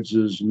Cecil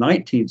Rhodes's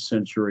 19th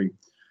century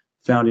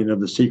founding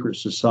of the secret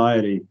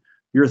society.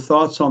 Your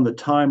thoughts on the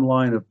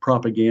timeline of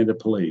propaganda,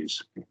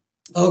 please.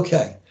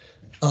 Okay.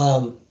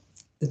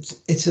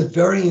 It's a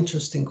very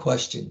interesting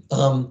question.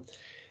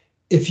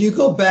 If you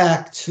go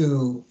back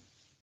to,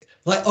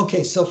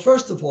 so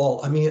first of all,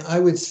 I mean, I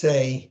would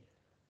say,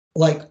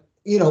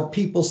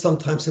 people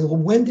sometimes say, well,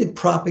 when did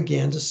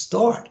propaganda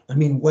start? I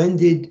mean, when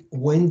did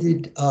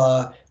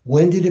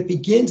it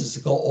begin? Does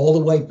it go all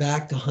the way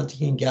back to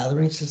hunting and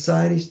gathering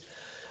societies?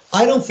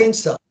 I don't think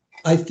so.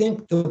 I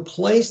think the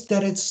place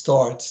that it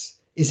starts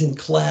is in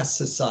class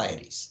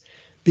societies,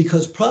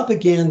 because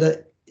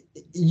propaganda,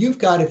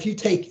 if you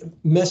take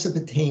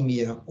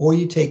Mesopotamia or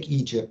you take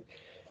Egypt,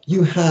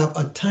 you have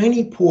a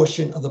tiny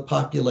portion of the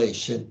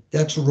population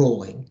that's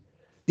ruling.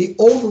 The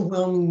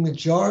overwhelming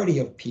majority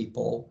of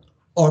people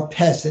are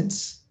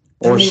peasants.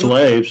 Or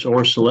slaves.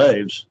 Yeah.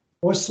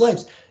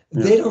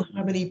 They don't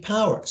have any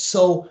power.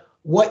 So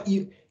what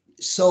you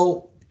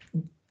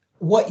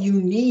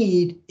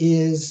need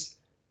is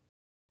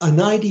an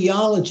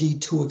ideology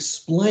to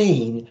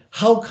explain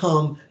how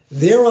come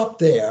they're up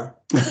there,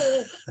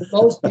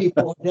 most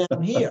people are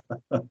down here,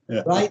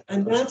 right?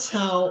 And that's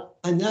how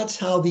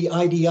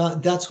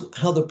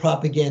the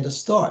propaganda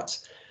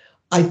starts.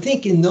 I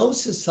think in those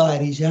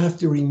societies, you have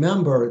to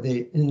remember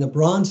that in the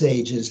Bronze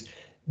Ages,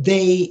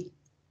 they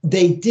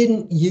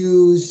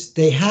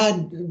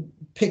had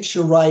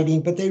picture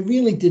writing, but they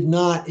really did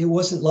not. It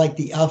wasn't like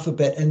the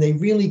alphabet, and they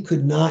really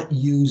could not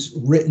use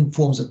written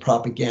forms of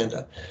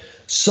propaganda.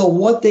 So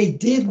what they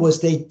did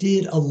was they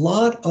did a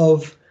lot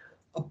of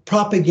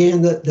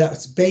propaganda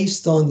that's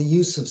based on the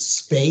use of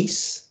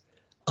space.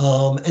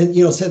 So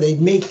they'd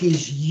make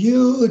these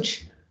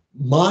huge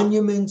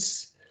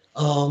monuments.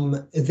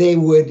 They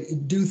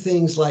would do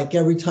things like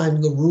every time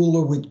the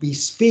ruler would be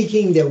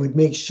speaking, they would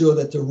make sure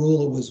that the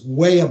ruler was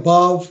way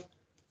above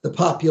the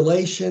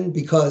population,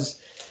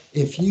 because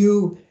if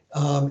you,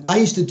 I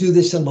used to do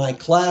this in my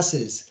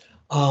classes.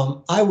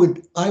 I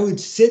would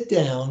sit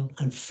down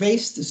and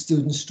face the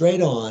students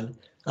straight on.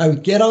 I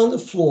would get on the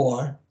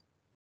floor,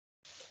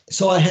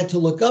 so I had to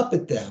look up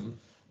at them,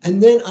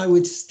 And then I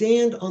would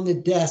stand on the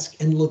desk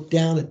and look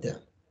down at them.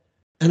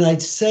 And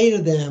I'd say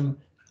to them,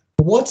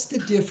 what's the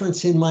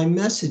difference in my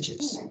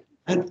messages?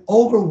 And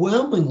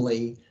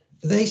overwhelmingly,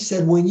 they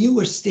said, when you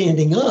were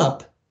standing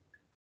up,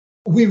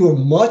 we were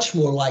much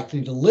more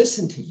likely to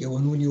listen to you.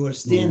 And when you were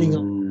standing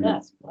on the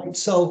desk, right?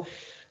 So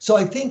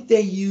I think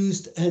they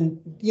used, and,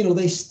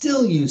 they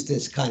still use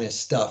this kind of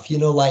stuff,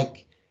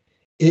 like,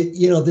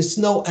 there's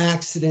no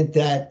accident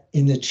that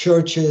in the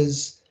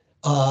churches,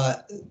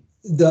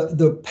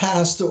 the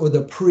pastor or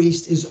the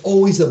priest is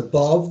always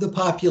above the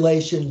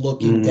population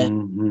looking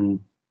down,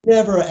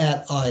 never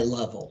at eye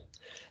level.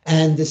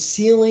 And the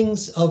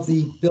ceilings of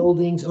the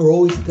buildings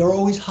they're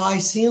always high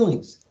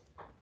ceilings,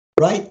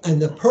 right?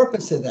 And the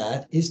purpose of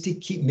that is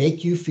to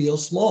make you feel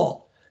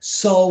small.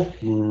 So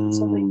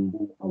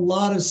a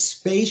lot of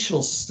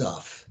spatial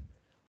stuff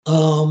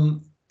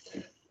during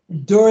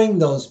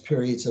those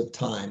periods of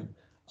time.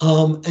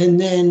 And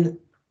then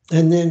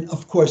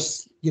of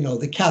course,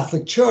 the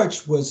Catholic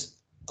Church was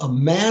a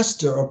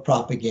master of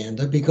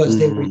propaganda because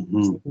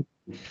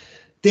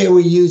they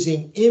were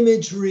using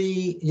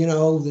imagery,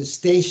 the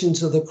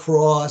Stations of the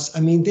Cross.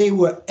 I mean, they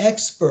were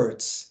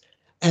experts,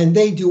 and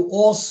they do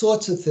all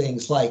sorts of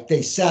things, like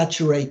they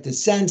saturate the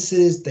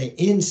senses, they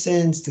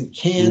incense, the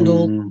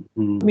candle.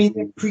 I mean,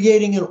 they're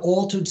creating an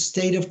altered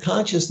state of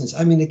consciousness.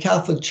 I mean, the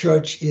Catholic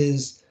Church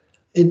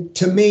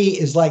to me,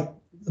 is like,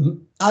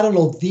 I don't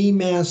know, the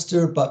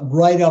master, but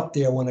right up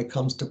there when it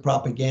comes to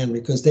propaganda,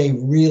 because they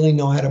really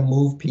know how to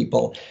move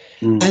people.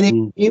 And they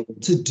were able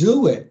to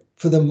do it,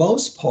 for the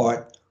most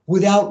part,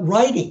 without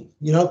writing,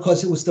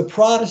 because it was the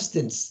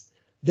Protestants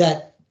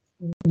that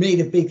made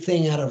a big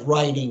thing out of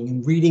writing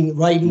and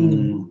writing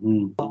the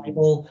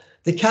Bible.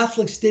 The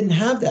Catholics didn't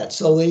have that.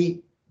 So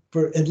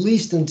for at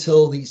least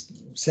until the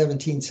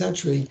 17th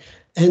century,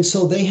 and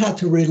so they had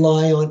to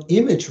rely on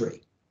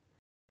imagery.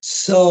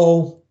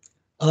 So,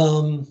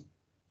 the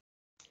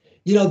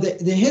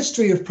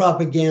history of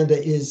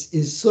propaganda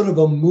is sort of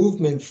a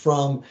movement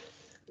from,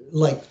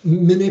 like,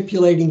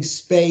 manipulating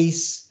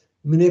space,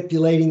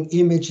 manipulating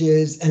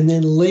images, and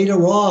then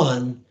later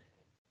on,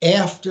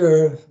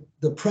 after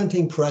the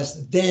printing press,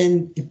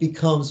 then it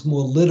becomes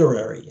more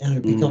literary, and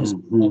it becomes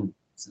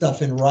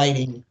stuff in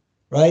writing,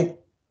 right?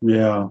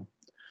 Yeah.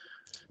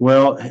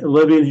 Well,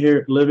 living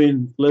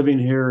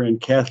here in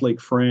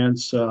Catholic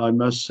France, I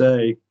must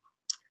say,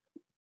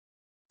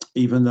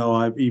 even though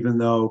I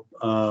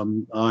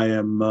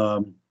am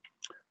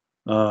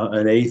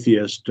an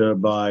atheist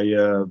by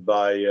I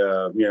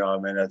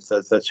mean,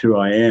 that's who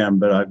I am.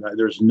 But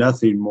there's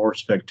nothing more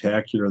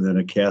spectacular than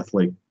a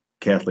Catholic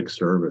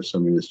service. I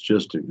mean, it's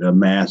just a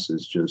mass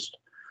is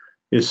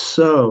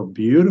so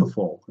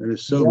beautiful, and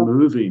it's so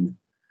moving,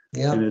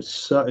 and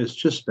it's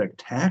just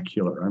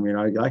spectacular. I mean,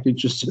 I could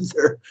just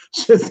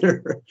sit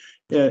there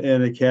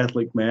in a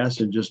Catholic mass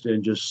and just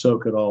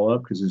soak it all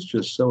up, because it's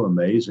just so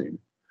amazing.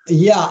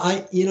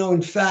 Yeah,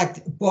 in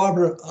fact,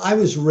 Barbara, I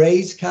was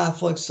raised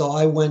Catholic, so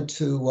I went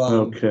to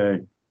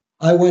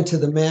I went to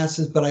the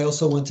masses, but I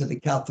also went to the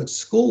Catholic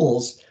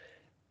schools.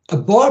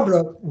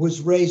 Barbara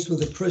was raised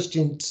with a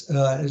Christian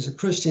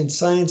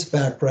Science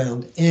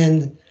background,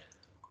 and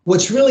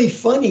what's really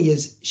funny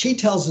is she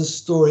tells a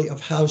story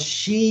of how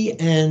she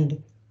and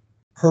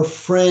her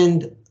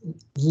friend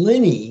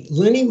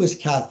Linny was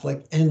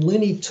Catholic, and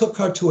Linny took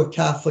her to a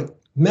Catholic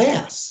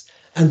mass.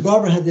 And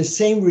Barbara had the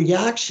same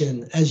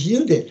reaction as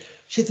you did.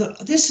 She thought,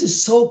 this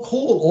is so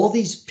cool. All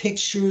these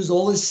pictures,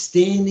 all this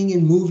standing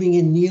and moving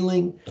and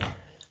kneeling.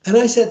 And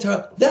I said to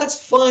her,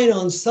 that's fine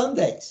on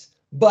Sundays.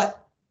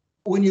 But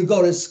when you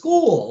go to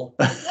school,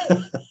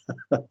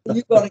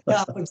 you go to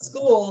Catholic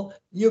school,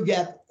 you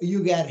get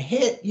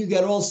hit, you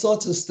get all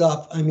sorts of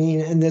stuff. I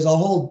mean, and there's a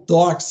whole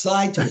dark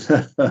side to it.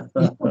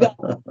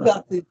 You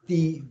got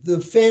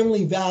the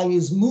family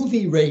values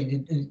movie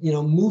rated,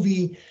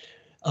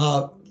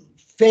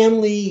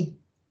 family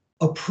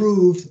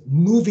approved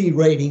movie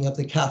rating of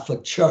the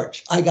Catholic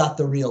Church. I got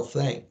the real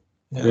thing.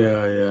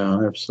 Yeah,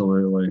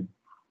 absolutely.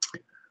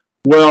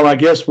 Well, I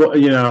guess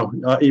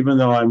even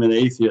though I'm an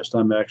atheist,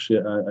 I'm actually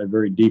a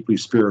very deeply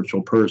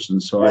spiritual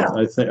person. So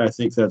I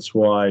think that's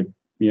why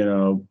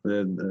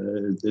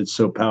it's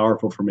so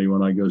powerful for me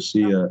when I go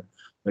see a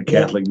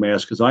Catholic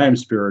mass, because I am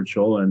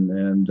spiritual,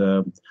 and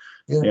the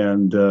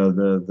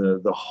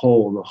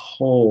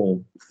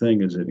whole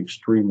thing is an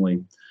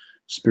extremely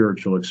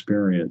spiritual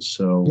experience.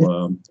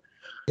 So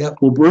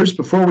well, Bruce,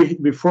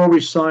 before we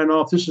sign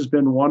off, this has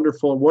been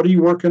wonderful. What are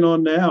you working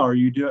on now? Are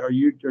you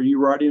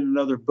writing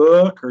another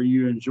book? Are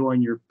you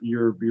enjoying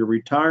your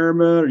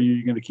retirement? Are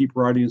you going to keep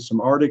writing some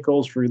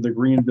articles for the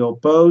Greenville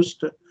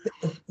Post?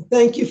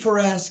 Thank you for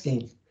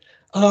asking.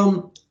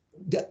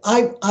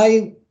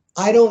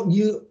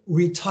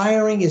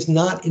 Retiring is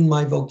not in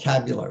my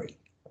vocabulary.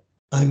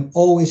 I'll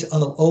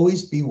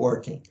always be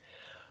working.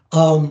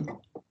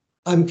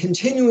 I'm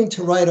continuing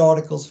to write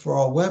articles for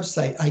our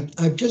website.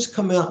 I've just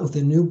come out with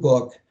a new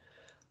book.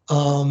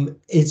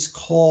 It's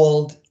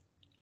called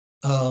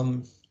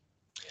The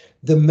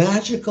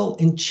Magical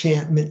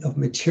Enchantment of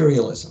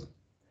Materialism.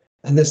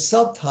 And the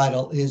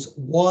subtitle is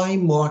Why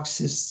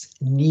Marxists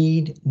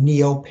Need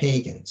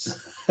Neo-Pagans.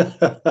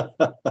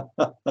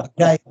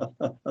 Okay.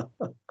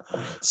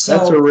 So,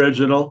 that's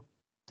original.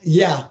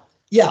 yeah.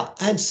 Yeah.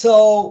 And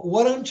so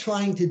what I'm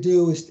trying to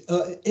do is,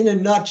 in a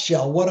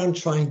nutshell, what I'm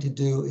trying to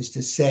do is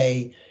to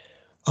say,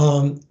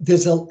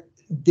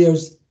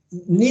 there's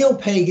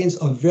neo-pagans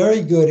are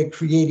very good at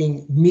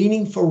creating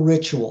meaningful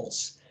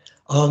rituals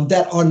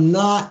that are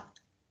not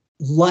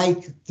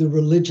like the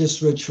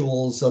religious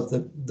rituals of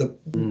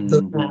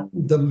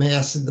the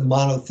mass and the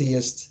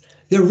monotheists.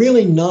 They're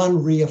really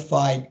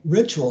non-reified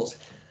rituals.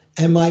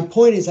 And my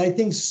point is, I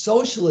think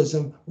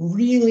socialism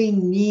really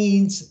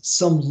needs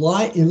some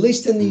life, at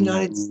least in the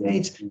United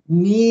States,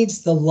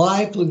 needs the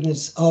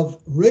liveliness of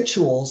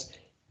rituals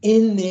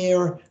in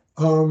their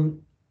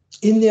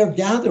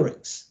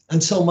gatherings.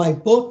 And so my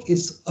book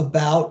is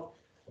about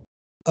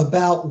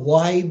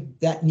why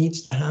that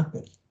needs to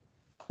happen.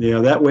 Yeah,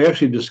 that we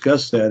actually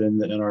discussed that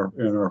in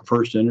our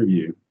first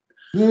interview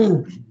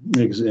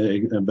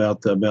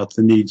about the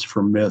needs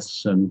for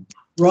myths and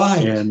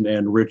right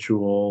and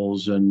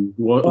rituals and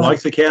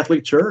like the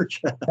Catholic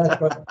Church.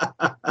 That's right.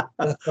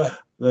 That's right.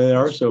 They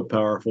are so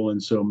powerful and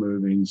so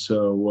moving.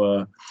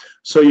 So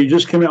so you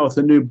just came out with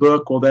a new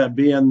book. Will that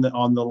be on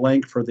the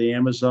link for the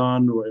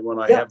Amazon when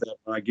I have that?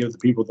 When I give the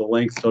people the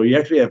link. So you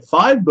actually have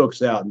 5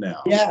 books out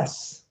now.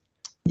 Yes.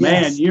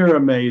 Man, yes. you're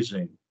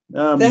amazing.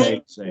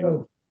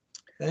 Amazing.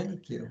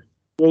 Thank you.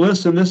 Well,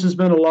 listen, this has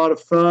been a lot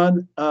of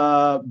fun.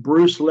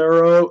 Bruce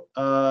Lerot,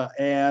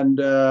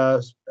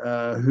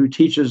 who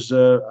teaches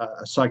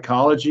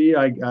psychology,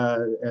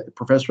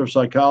 professor of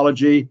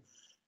psychology.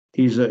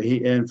 He's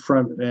a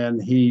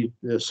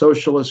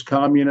socialist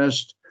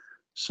communist.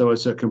 So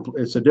it's a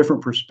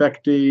different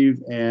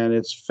perspective, and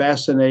it's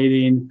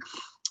fascinating.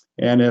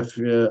 And if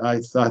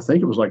I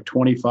think it was like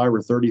 25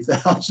 or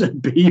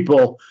 30,000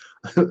 people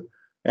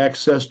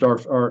accessed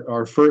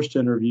our first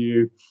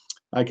interview.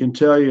 I can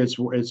tell you it's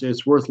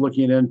worth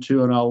looking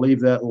into, and I'll leave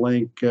that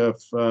link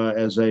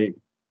as a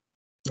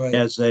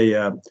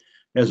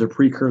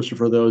precursor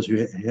for those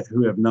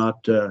who have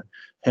not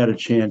had a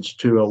chance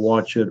to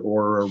watch it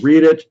or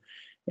read it.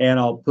 And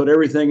I'll put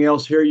everything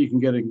else here. You can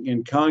get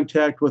in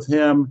contact with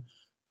him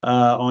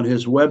on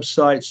his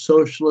website,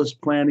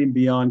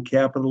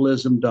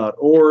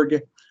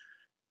 socialistplanningbeyondcapitalism.org.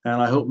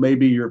 And I hope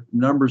maybe your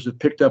numbers have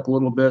picked up a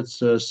little bit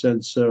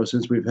since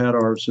we had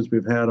our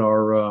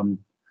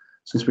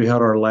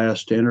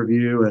last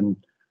interview. And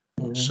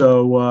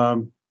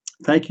so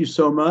thank you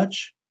so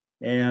much.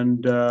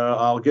 And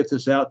I'll get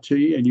this out to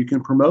you and you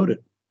can promote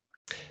it.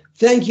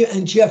 Thank you.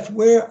 And Jeff,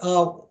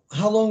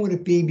 how long would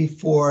it be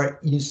before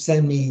you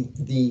send me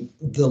the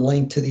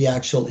link to the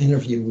actual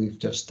interview we've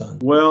just done?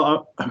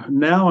 Well,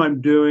 now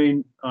I'm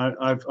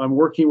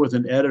working with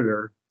an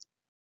editor,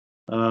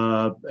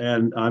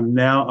 and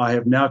I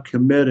have now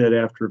committed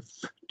after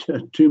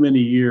too many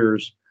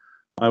years.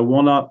 I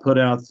will not put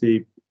out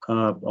the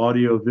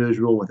audio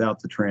visual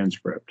without the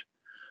transcript.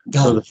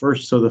 So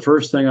the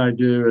first thing I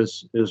do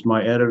is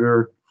my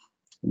editor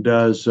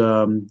does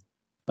the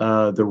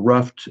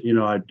rough.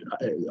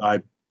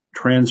 I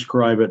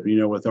transcribe it,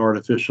 with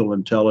artificial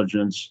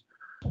intelligence,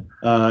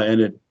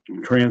 and it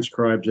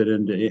transcribes it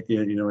into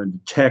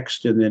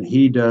text, and then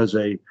he does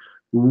a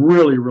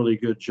really, really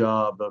good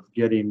job of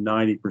getting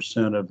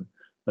 90%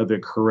 of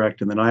it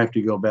correct, and then I have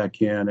to go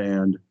back in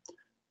and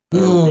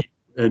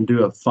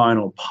do a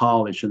final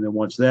polish, and then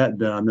once that's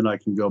done, then I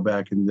can go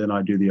back and then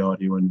I do the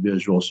audio and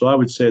visual. So I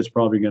would say it's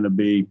probably going to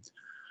be,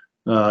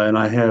 and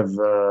I have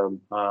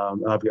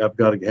I've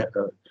got to get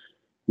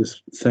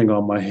this thing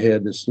on my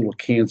head, this little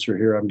cancer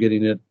here. I'm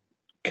getting it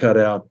cut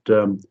out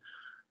on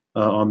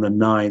the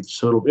 9th,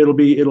 so it'll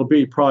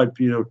be probably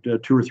 2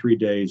 or 3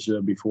 days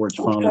before it's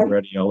finally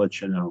ready. I'll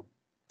let you know.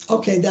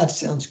 Okay, that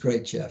sounds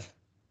great, Jeff.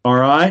 All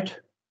right.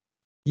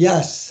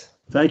 Yes.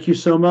 Thank you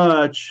so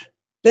much.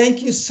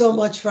 Thank you so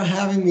much for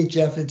having me,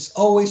 Jeff. It's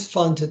always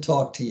fun to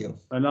talk to you.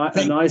 A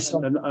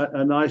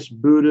nice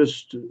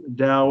Buddhist,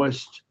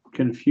 Taoist,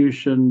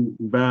 Confucian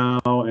bow,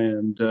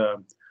 and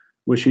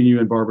wishing you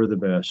and Barbara the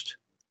best.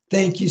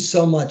 Thank you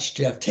so much,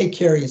 Jeff. Take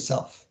care of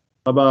yourself.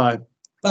 Bye-bye.